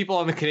 so those people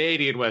on the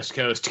Canadian West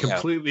Coast,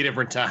 completely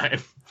different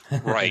time.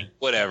 Right.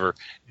 Whatever.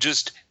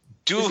 Just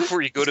do it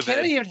before you go to bed.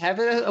 Canada even have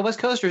a West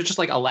Coast, or is it just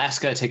like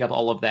Alaska take up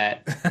all of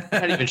that?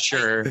 I'm not even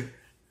sure.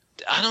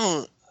 I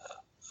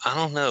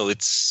don't know.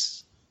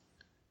 It's.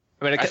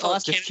 I mean,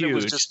 Alaska's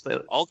huge.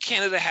 All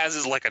Canada has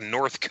is like a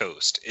North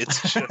Coast.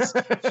 It's just.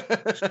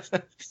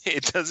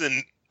 It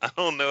doesn't. I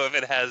don't know if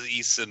it has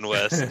East and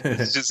West.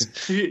 It's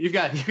just. You've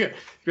got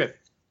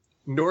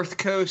North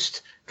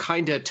Coast,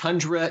 kind of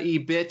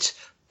tundra-y bit,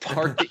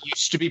 part that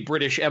used to be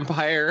British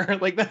Empire.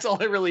 Like, that's all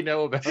I really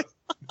know about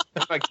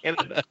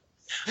Canada.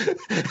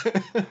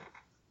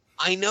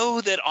 I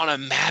know that on a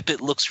map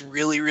it looks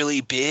really,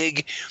 really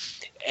big,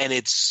 and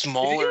it's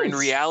smaller in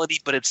reality,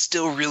 but it's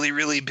still really,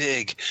 really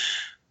big.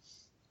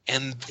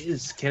 And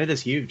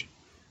Canada's huge.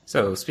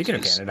 So, speaking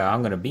of Canada,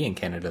 I'm going to be in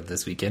Canada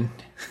this weekend.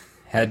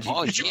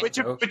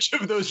 Which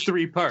of those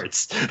three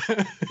parts?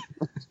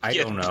 I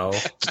don't know.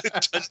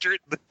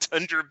 The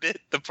tundra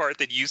bit, the part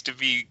that used to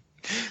be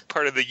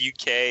part of the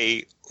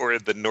UK or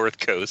the North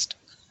Coast.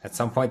 At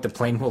some point, the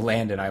plane will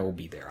land and I will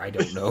be there. I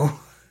don't know.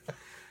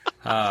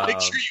 Make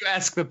sure you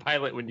ask the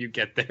pilot when you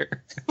get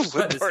there.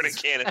 What part of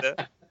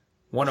Canada?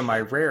 One of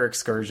my rare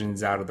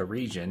excursions out of the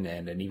region,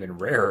 and an even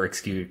rarer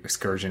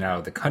excursion out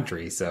of the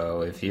country.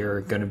 So if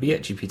you're going to be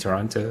at GP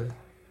Toronto,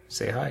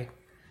 say hi.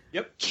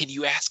 Yep. Can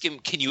you ask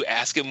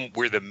him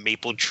where the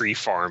Maple Tree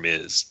Farm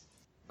is?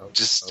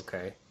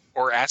 Okay.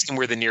 Or ask him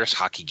where the nearest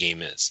hockey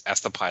game is.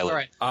 Ask the pilot. All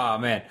right. Oh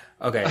man.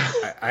 Okay.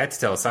 I had to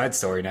tell a side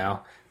story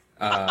now.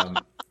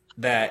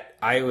 That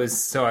I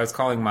was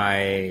calling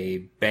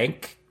my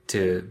bank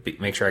to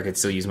make sure I could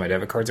still use my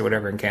debit cards or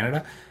whatever in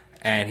Canada,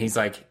 and he's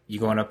like, "You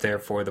going up there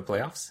for the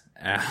playoffs?"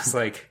 And I was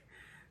like,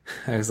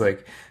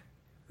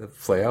 "The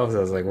playoffs?" I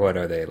was like, "What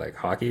are they, like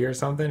hockey or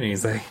something?" And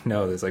he's like,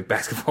 "No, there's like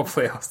basketball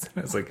playoffs." And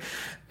I was like,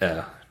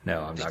 "No,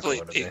 I'm not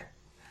going up there."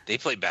 They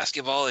play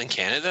basketball in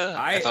Canada?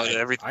 I thought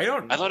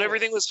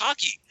everything was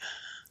hockey.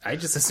 I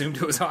just assumed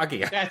it was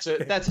hockey. That's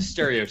a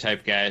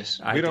stereotype,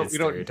 guys. We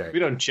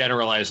don't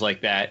generalize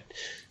like that.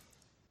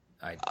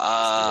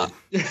 I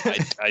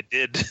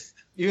did.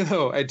 You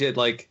know, I did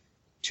like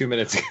 2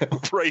 minutes ago.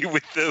 Right,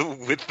 with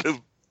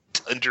the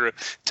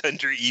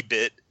tundra e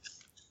bit.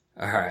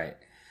 All right.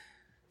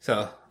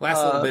 So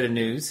last little bit of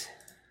news.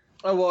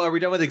 Oh, well, are we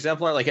done with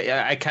Exemplar? Like,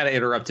 I kind of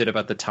interrupted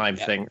about the time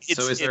thing.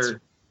 So is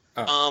there...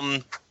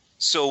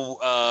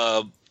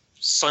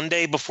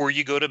 Sunday before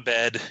you go to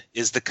bed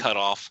is the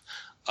cutoff.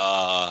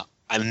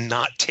 I'm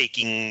not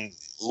taking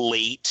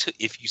late.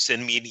 If you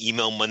send me an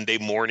email Monday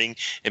morning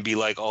and be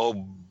like,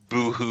 "Oh,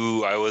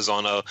 boo-hoo, I was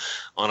on a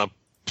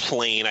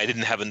plane. I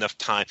didn't have enough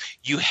time."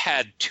 You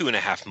had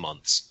 2.5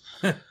 months.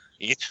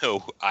 You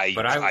know,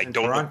 But I was in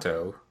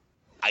Toronto.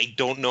 I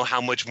don't know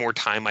how much more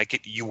time I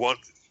could.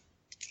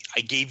 I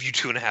gave you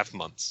 2.5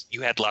 months.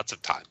 You had lots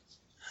of time.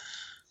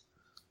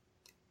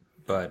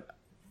 But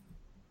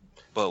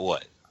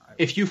what?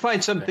 If you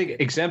find something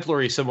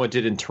exemplary someone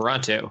did in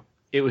Toronto,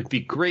 it would be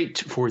great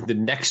for the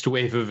next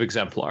wave of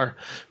Exemplar.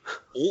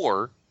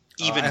 Or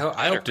even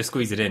I hope to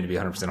squeeze it in, to be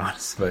 100%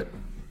 honest. But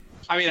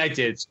I mean, I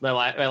did. My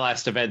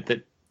last event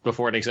that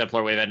before an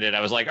Exemplar wave ended,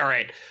 I was like, all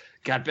right,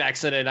 got back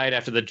Sunday night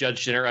after the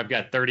judge dinner. I've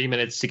got 30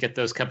 minutes to get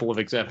those couple of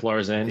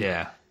Exemplars in.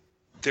 Yeah.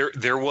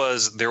 There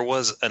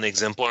was an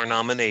Exemplar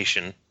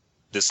nomination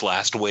this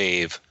last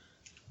wave,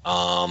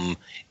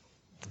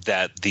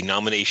 that the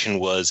nomination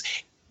was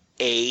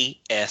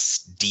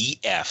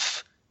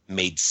ASDF,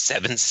 made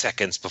 7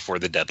 seconds before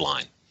the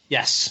deadline.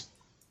 Yes.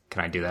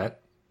 Can I do that?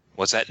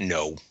 What's that?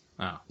 No.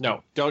 Oh.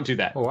 No, don't do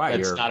that. Well, why?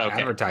 That's You're not okay.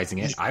 advertising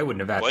it. I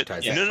wouldn't have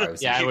advertised it. No.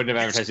 Yeah, I wouldn't have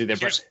advertised either.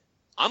 But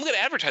I'm going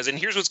to advertise it, and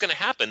here's what's going to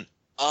happen.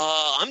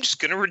 I'm just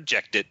going to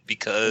reject it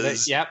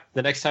because...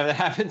 the next time that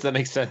happens, that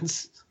makes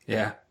sense.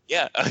 Yeah.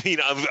 Yeah, I mean,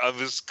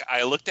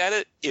 I looked at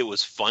it. It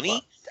was funny.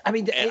 Well, I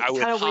mean, and I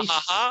would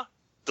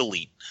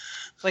delete.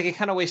 It's like it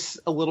kind of wastes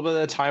a little bit of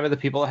the time of the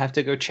people that have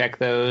to go check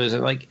those,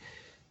 and like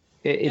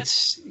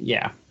it's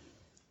Yeah.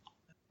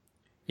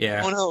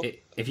 Oh, no.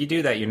 If you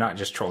do that, you're not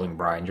just trolling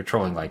Brian. You're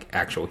trolling like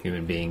actual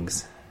human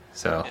beings.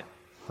 So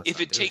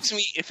if it takes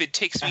me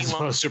as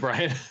long, opposed to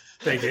Brian.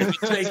 Thank you,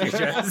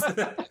 Jess.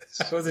 I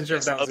wasn't sure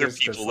if that was other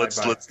people.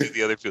 Let's do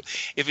the other people.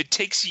 If it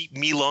takes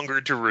me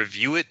longer to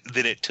review it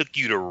than it took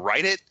you to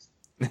write it,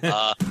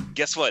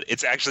 guess what?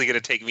 It's actually going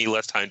to take me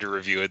less time to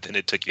review it than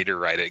it took you to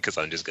write it because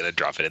I'm just going to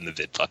drop it in the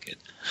vid bucket.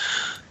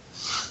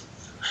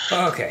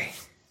 Okay,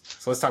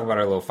 so let's talk about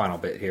our little final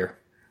bit here.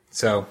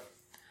 So,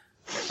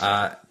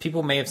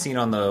 people may have seen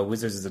on the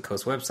Wizards of the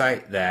Coast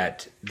website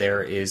that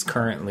there is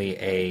currently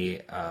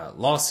a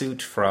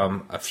lawsuit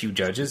from a few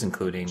judges,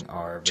 including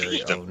our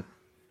very own.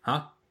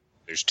 Huh?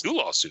 There's 2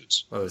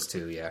 lawsuits. Well, there's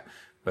 2, yeah,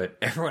 but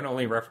everyone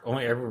only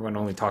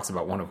talks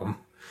about one of them.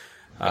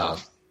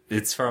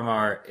 It's from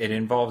it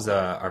involves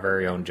our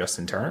very own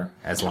Justin Turner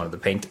as one of the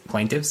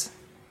plaintiffs.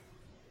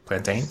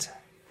 Plantains.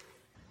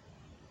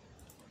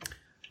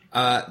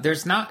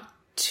 There's not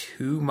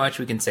too much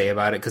we can say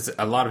about it because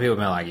a lot of people have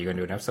been like, "You're going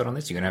to do an episode on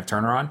this? You're going to have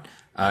Turner on?"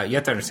 You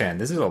have to understand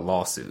this is a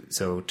lawsuit,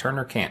 so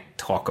Turner can't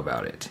talk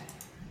about it.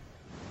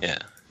 Yeah,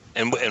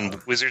 and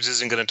Wizards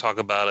isn't going to talk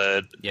about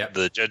it. Yep.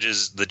 The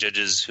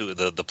judges who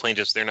the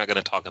plaintiffs, they're not going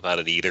to talk about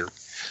it either.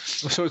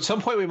 So at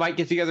some point we might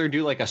get together and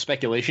do like a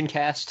speculation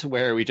cast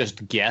where we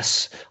just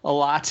guess a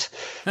lot,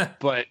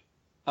 but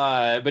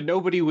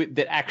nobody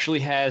that actually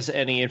has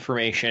any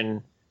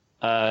information.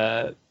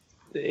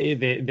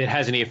 That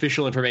has any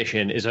official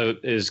information is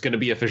going to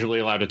be officially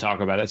allowed to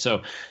talk about it.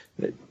 So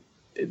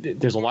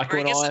there's a lot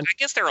going on. I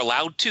guess they're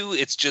allowed to.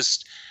 It's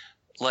just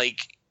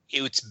like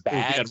it's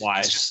bad. It would be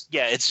unwise.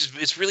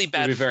 It's really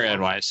bad. It would be very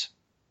unwise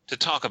to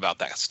talk about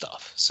that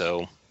stuff.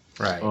 So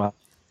right,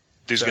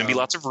 there's going to be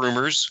lots of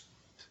rumors.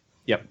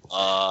 Yep.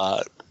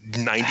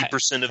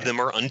 90% of them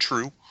are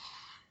untrue.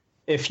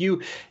 If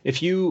you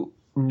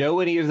know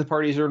any of the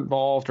parties are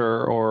involved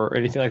or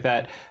anything like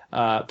that,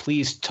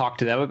 please talk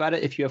to them about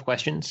it if you have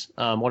questions.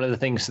 One of the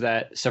things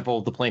that several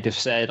of the plaintiffs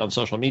said on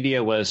social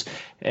media was,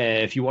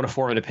 if you want to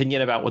form an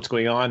opinion about what's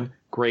going on,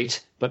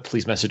 great, but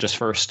please message us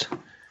first.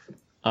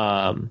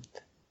 And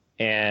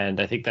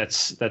I think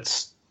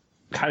that's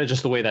kind of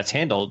just the way that's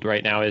handled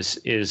right now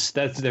is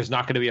that there's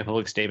not going to be a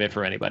public statement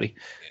for anybody.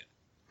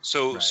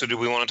 So do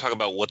we want to talk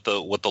about what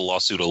the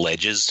lawsuit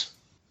alleges?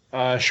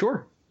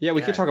 Sure. Yeah,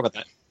 we could talk about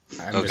that.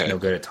 I'm just no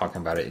good at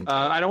talking about it.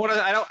 I don't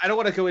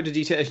want to go into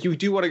detail. If you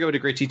do want to go into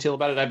great detail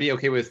about it, I'd be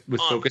okay with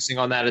focusing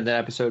on that in the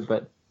episode.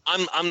 But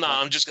I'm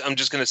not. I'm just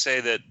going to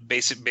say that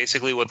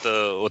basically what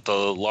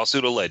the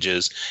lawsuit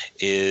alleges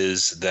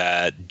is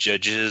that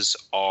judges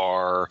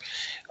are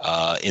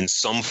in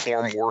some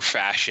form or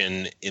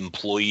fashion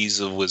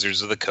employees of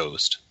Wizards of the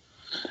Coast.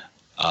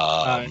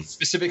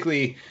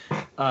 Specifically,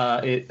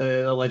 it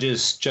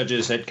alleges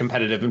judges at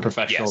competitive and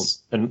professional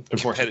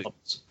enforcement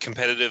levels.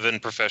 Competitive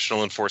and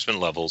professional enforcement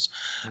levels.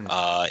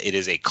 It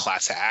is a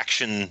class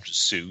action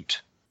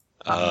suit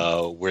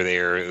where they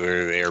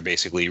are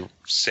basically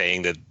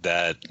saying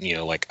that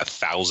like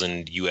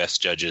 1,000 U.S.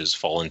 judges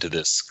fall into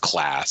this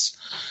class.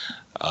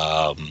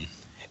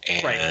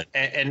 Right.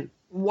 And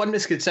one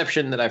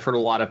misconception that I've heard a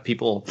lot of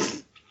people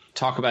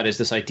talk about is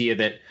this idea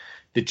that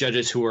the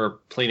judges who are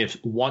plaintiffs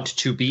want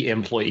to be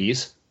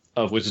employees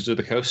of Wizards of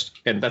the Coast.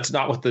 And that's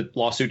not what the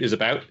lawsuit is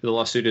about. The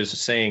lawsuit is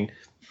saying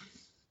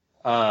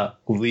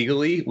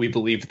legally we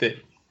believe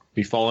that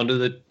we fall under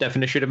the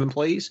definition of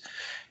employees.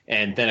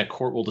 and then a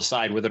court will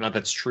decide whether or not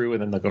that's true,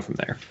 and then they'll go from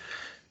there.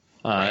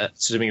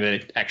 Assuming that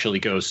it actually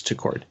goes to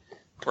court.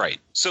 Right.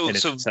 So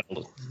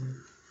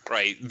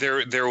right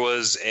there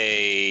was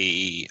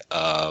a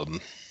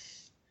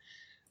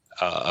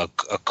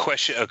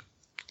question.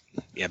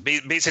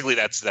 Basically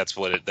that's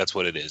what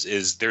it is.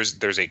 Is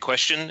there's a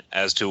question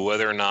as to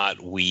whether or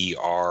not we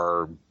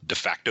are de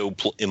facto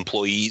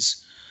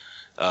employees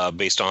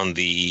based on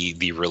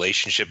the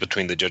relationship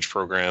between the Judge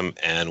Program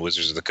and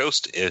Wizards of the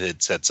Coast.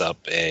 It sets up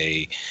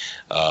a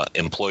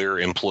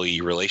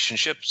employer-employee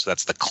relationship. So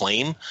that's the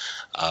claim.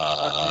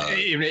 As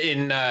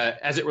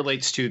it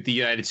relates to the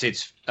United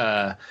States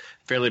Fair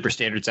Labor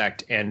Standards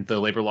Act and the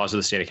labor laws of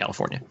the state of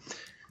California.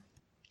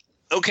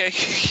 Okay.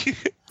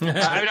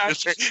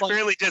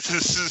 Apparently Jess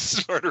is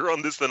smarter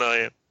on this than I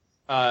am.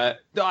 I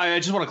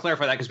just want to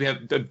clarify that because we have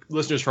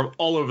listeners from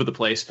all over the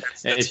place.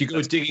 And if you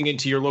go digging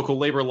into your local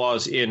labor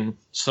laws in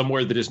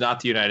somewhere that is not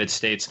the United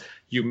States,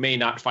 you may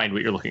not find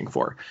what you're looking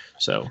for.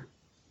 So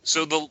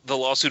the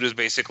lawsuit is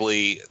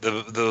basically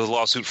the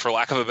lawsuit, for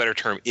lack of a better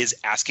term, is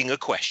asking a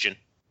question,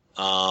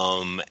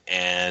 and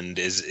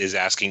is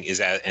asking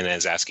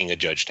a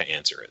judge to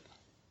answer it.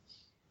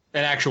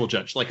 An actual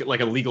judge, like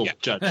a legal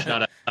judge,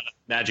 not a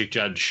magic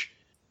judge.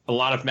 A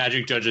lot of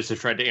magic judges have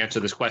tried to answer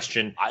this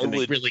question, and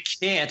they really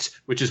can't,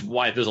 which is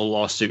why there's a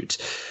lawsuit.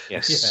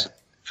 Yes.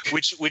 Yeah.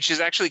 Which is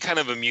actually kind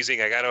of amusing.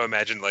 I got to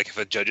imagine, like, if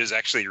a judge is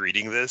actually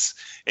reading this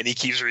and he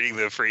keeps reading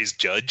the phrase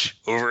 "judge"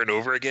 over and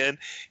over again,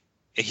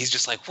 and he's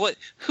just like, "What?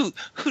 Who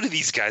do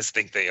these guys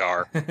think they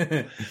are?"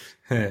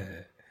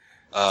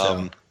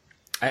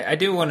 I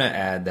do want to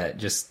add that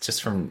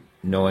just from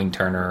knowing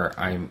Turner,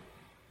 I'm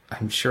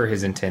sure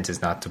his intent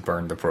is not to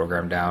burn the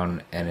program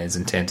down, and his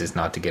intent is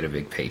not to get a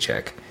big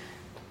paycheck.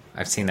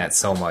 I've seen that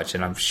so much,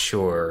 and I'm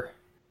sure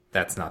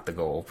that's not the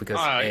goal because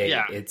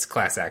it's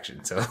class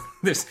action. So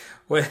there's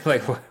what is it,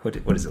 like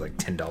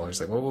 $10?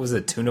 Like what was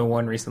it,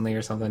 201 recently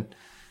or something?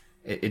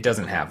 It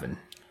doesn't happen.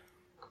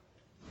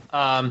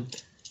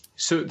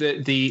 So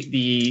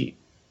the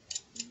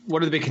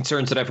one of the big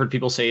concerns that I've heard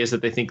people say is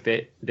that they think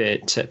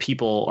that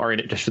people are in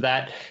it just for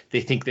that.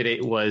 They think that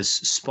it was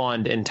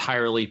spawned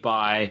entirely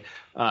by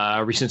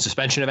recent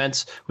suspension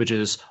events, which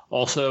is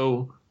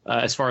also,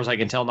 as far as I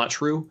can tell, not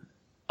true.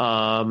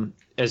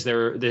 As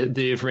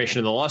the information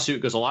in the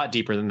lawsuit goes a lot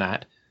deeper than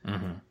that.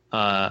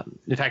 Mm-hmm.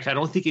 In fact, I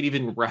don't think it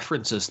even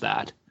references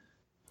that.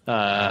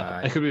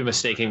 I could be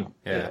mistaken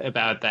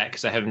about that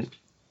because I haven't.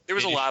 There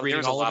was a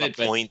lot of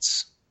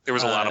points. There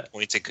was a lot of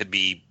points that could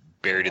be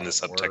buried in the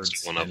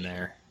subtext of one of them.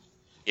 There.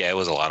 Yeah, it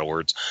was a lot of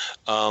words.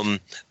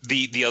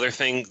 The other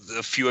thing,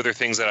 a few other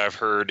things that I've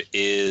heard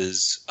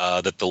is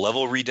that the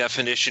level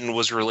redefinition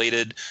was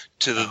related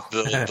to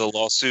the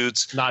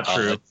lawsuits. Not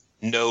true.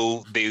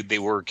 No, they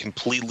were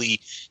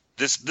completely.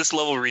 This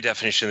level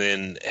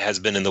redefinition has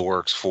been in the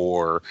works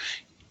for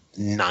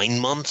 9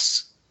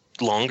 months,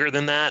 longer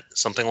than that,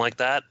 something like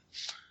that.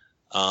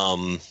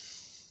 And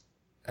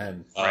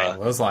along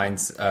those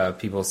lines,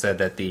 people said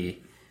that the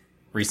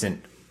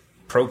recent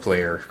pro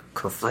player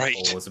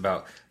kerfuffle was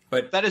about.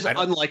 But that is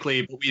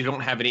unlikely, but we don't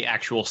have any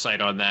actual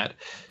sight on that.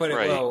 But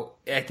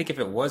I think if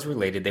it was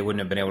related, they wouldn't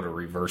have been able to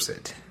reverse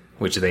it,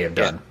 which they have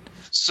done.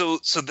 So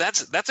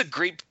that's a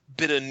great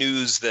bit of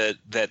news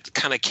that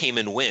kind of came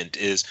and went.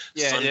 Is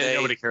Sunday.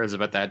 Nobody cares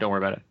about that. Don't worry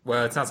about it.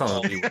 Well, it's not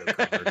something we would have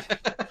covered.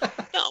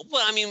 No,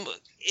 well, I mean,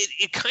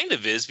 it kind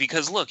of is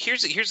because look,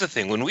 here's the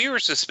thing. When we were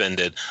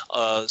suspended,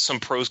 some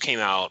pros came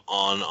out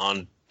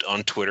on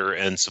Twitter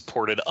and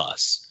supported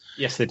us.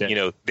 Yes, they did. You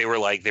know, they were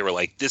like,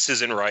 this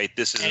isn't right.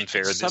 This isn't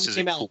fair. This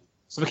isn't cool.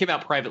 Some came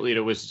out privately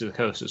to Wizards of the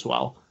Coast as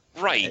well.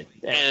 Right.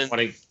 And I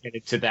want to get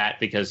into that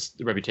because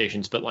the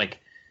reputations, but like,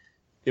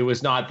 it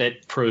was not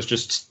that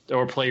pros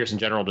or players in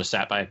general just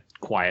sat by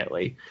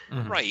quietly.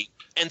 Mm-hmm. Right.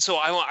 And so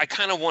I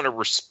kind of want to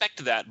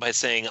respect that by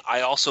saying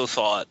I also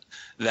thought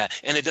that,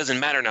 and it doesn't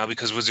matter now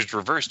because Wizards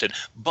reversed it,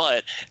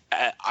 but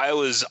I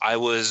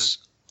was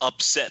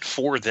upset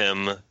for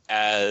them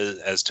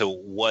as to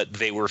what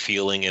they were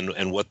feeling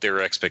and what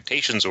their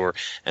expectations were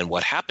and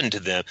what happened to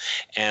them.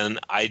 And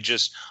I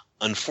just,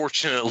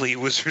 unfortunately,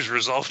 Wizards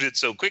resolved it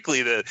so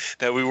quickly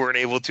that we weren't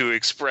able to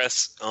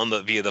express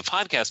via the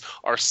podcast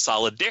our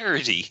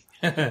solidarity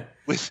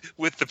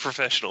with the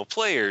professional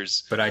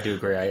players. But I do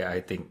agree.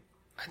 I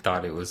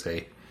thought it was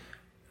a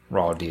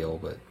raw deal,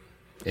 but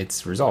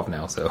it's resolved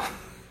now. So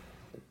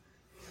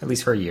at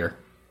least for a year.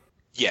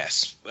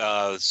 Yes.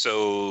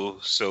 So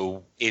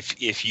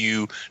if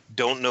you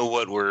don't know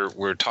what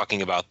we're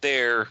talking about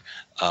there,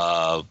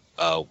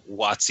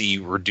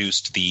 WotC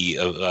reduced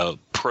the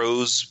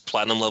pros,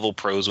 platinum level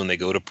pros, when they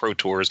go to pro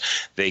tours,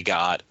 they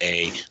got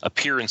a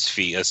appearance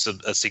fee, a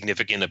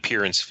significant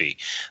appearance fee.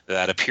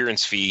 That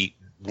appearance fee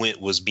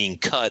was being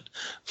cut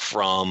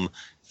from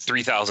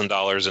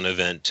 $3,000 an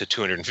event to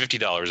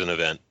 $250 an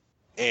event,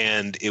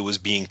 and it was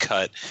being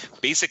cut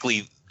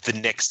basically the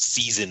next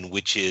season,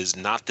 which is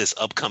not this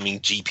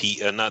upcoming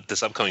not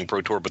this upcoming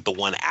Pro Tour, but the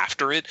one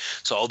after it.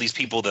 So all these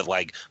people that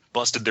like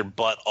busted their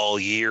butt all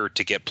year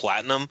to get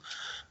platinum,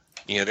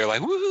 you know, they're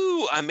like,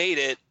 woohoo, I made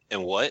it.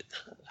 And what?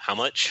 How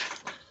much?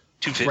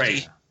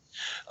 $250.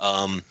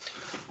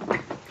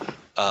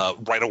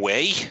 Right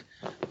away.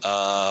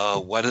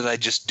 Why did I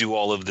just do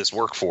all of this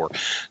work for?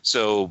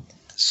 So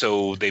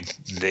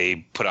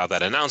they put out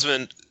that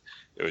announcement.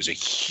 There was a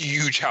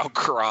huge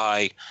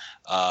outcry.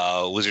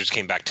 Wizards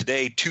came back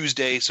today,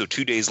 Tuesday, so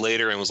 2 days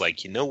later, and was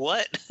like, you know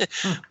what?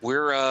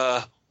 We're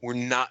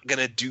not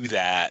gonna do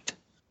that.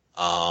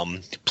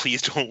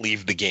 Please don't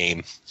leave the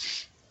game.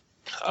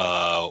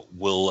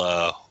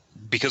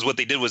 Because what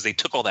they did was they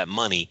took all that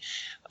money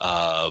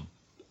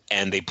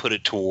and they put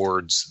it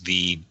towards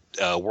the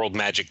World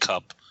Magic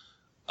Cup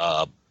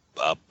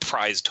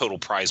total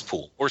prize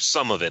pool, or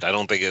some of it. I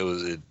don't think it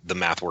was the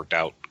math worked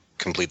out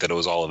complete that it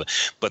was all of it,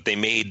 but they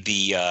made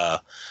the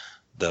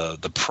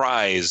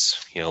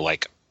prize,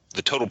 like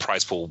the total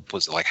prize pool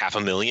was like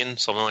 $500,000,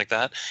 something like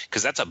that,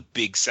 because that's a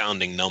big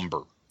sounding number.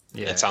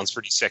 Yeah. It sounds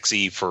pretty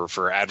sexy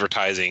for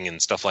advertising and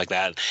stuff like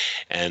that.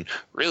 And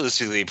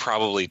realistically, they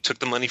probably took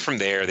the money from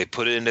there. They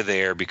put it into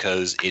there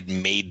because it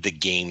made the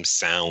game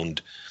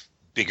sound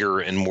bigger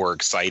and more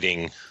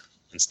exciting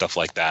and stuff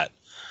like that,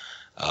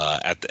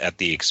 at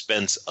the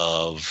expense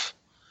of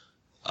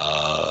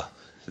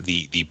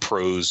the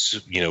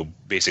pros,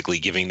 basically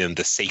giving them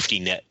the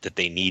safety net that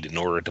they need in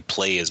order to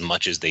play as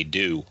much as they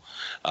do,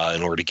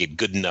 in order to get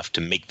good enough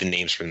to make the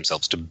names for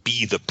themselves, to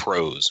be the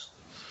pros.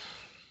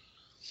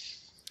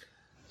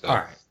 So. All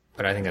right,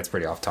 but I think that's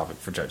pretty off topic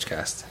for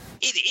JudgeCast.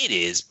 It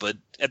is, but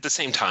at the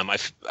same time,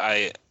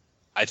 I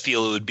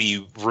feel it would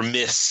be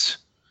remiss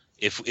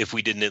if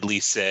we didn't at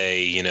least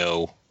say,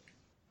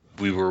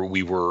 we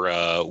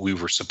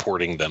were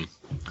supporting them.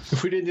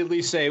 If we didn't at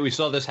least say we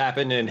saw this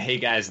happen and hey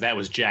guys, that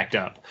was jacked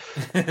up.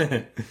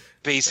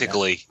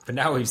 Basically. But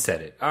now we've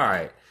said it. All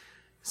right.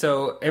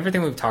 So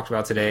everything we've talked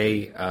about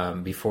today,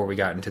 before we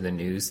got into the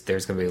news,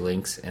 there's going to be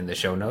links in the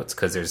show notes,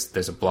 because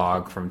there's a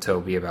blog from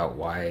Toby about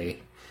why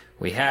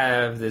we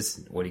have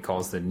this, what he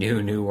calls the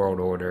new World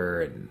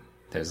Order, and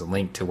there's a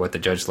link to what the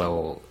judge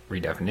level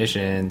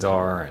redefinitions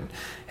are, and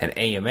an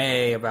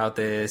AMA about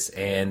this,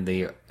 and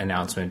the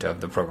announcement of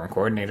the program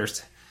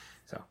coordinators.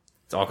 So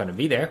it's all going to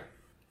be there.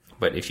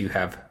 But if you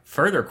have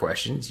further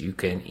questions, you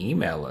can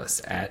email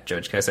us at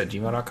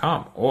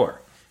judgecast@gmail.com,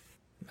 or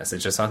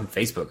message us on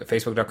Facebook at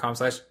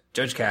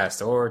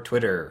facebook.com/judgecast, or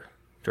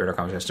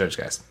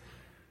twitter.com/judgecast,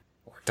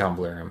 or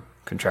Tumblr. I'm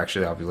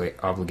contractually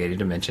obligated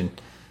to mention.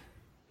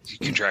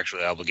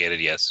 Contractually obligated,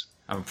 yes.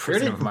 I'm a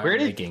prisoner of my own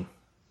making.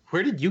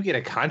 Where did you get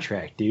a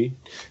contract, dude?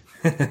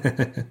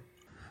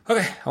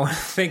 Okay,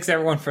 thanks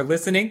everyone for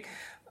listening.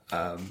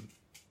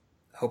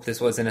 Hope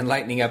this was an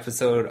enlightening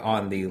episode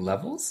on the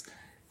levels.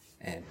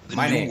 And the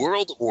New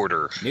World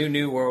Order.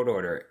 New World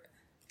Order.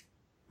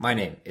 My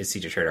name is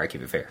CJ Trader. I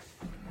keep it fair.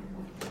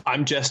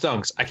 I'm Jess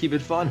Dunks. I keep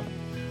it fun.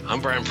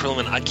 I'm Brian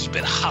Perlman. I keep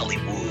it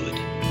Hollywood.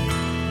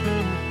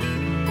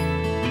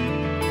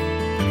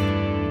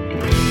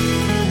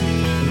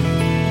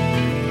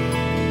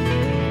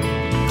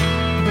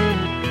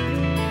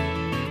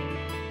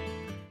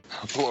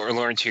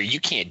 Lawrence here. You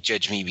can't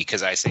judge me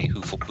because I say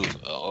hoof.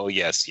 Oh,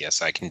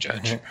 yes, I can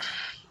judge.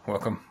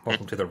 Welcome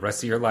to the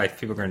rest of your life.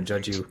 People are going to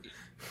judge you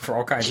for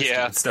all kinds of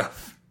stupid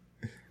stuff.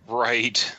 Right.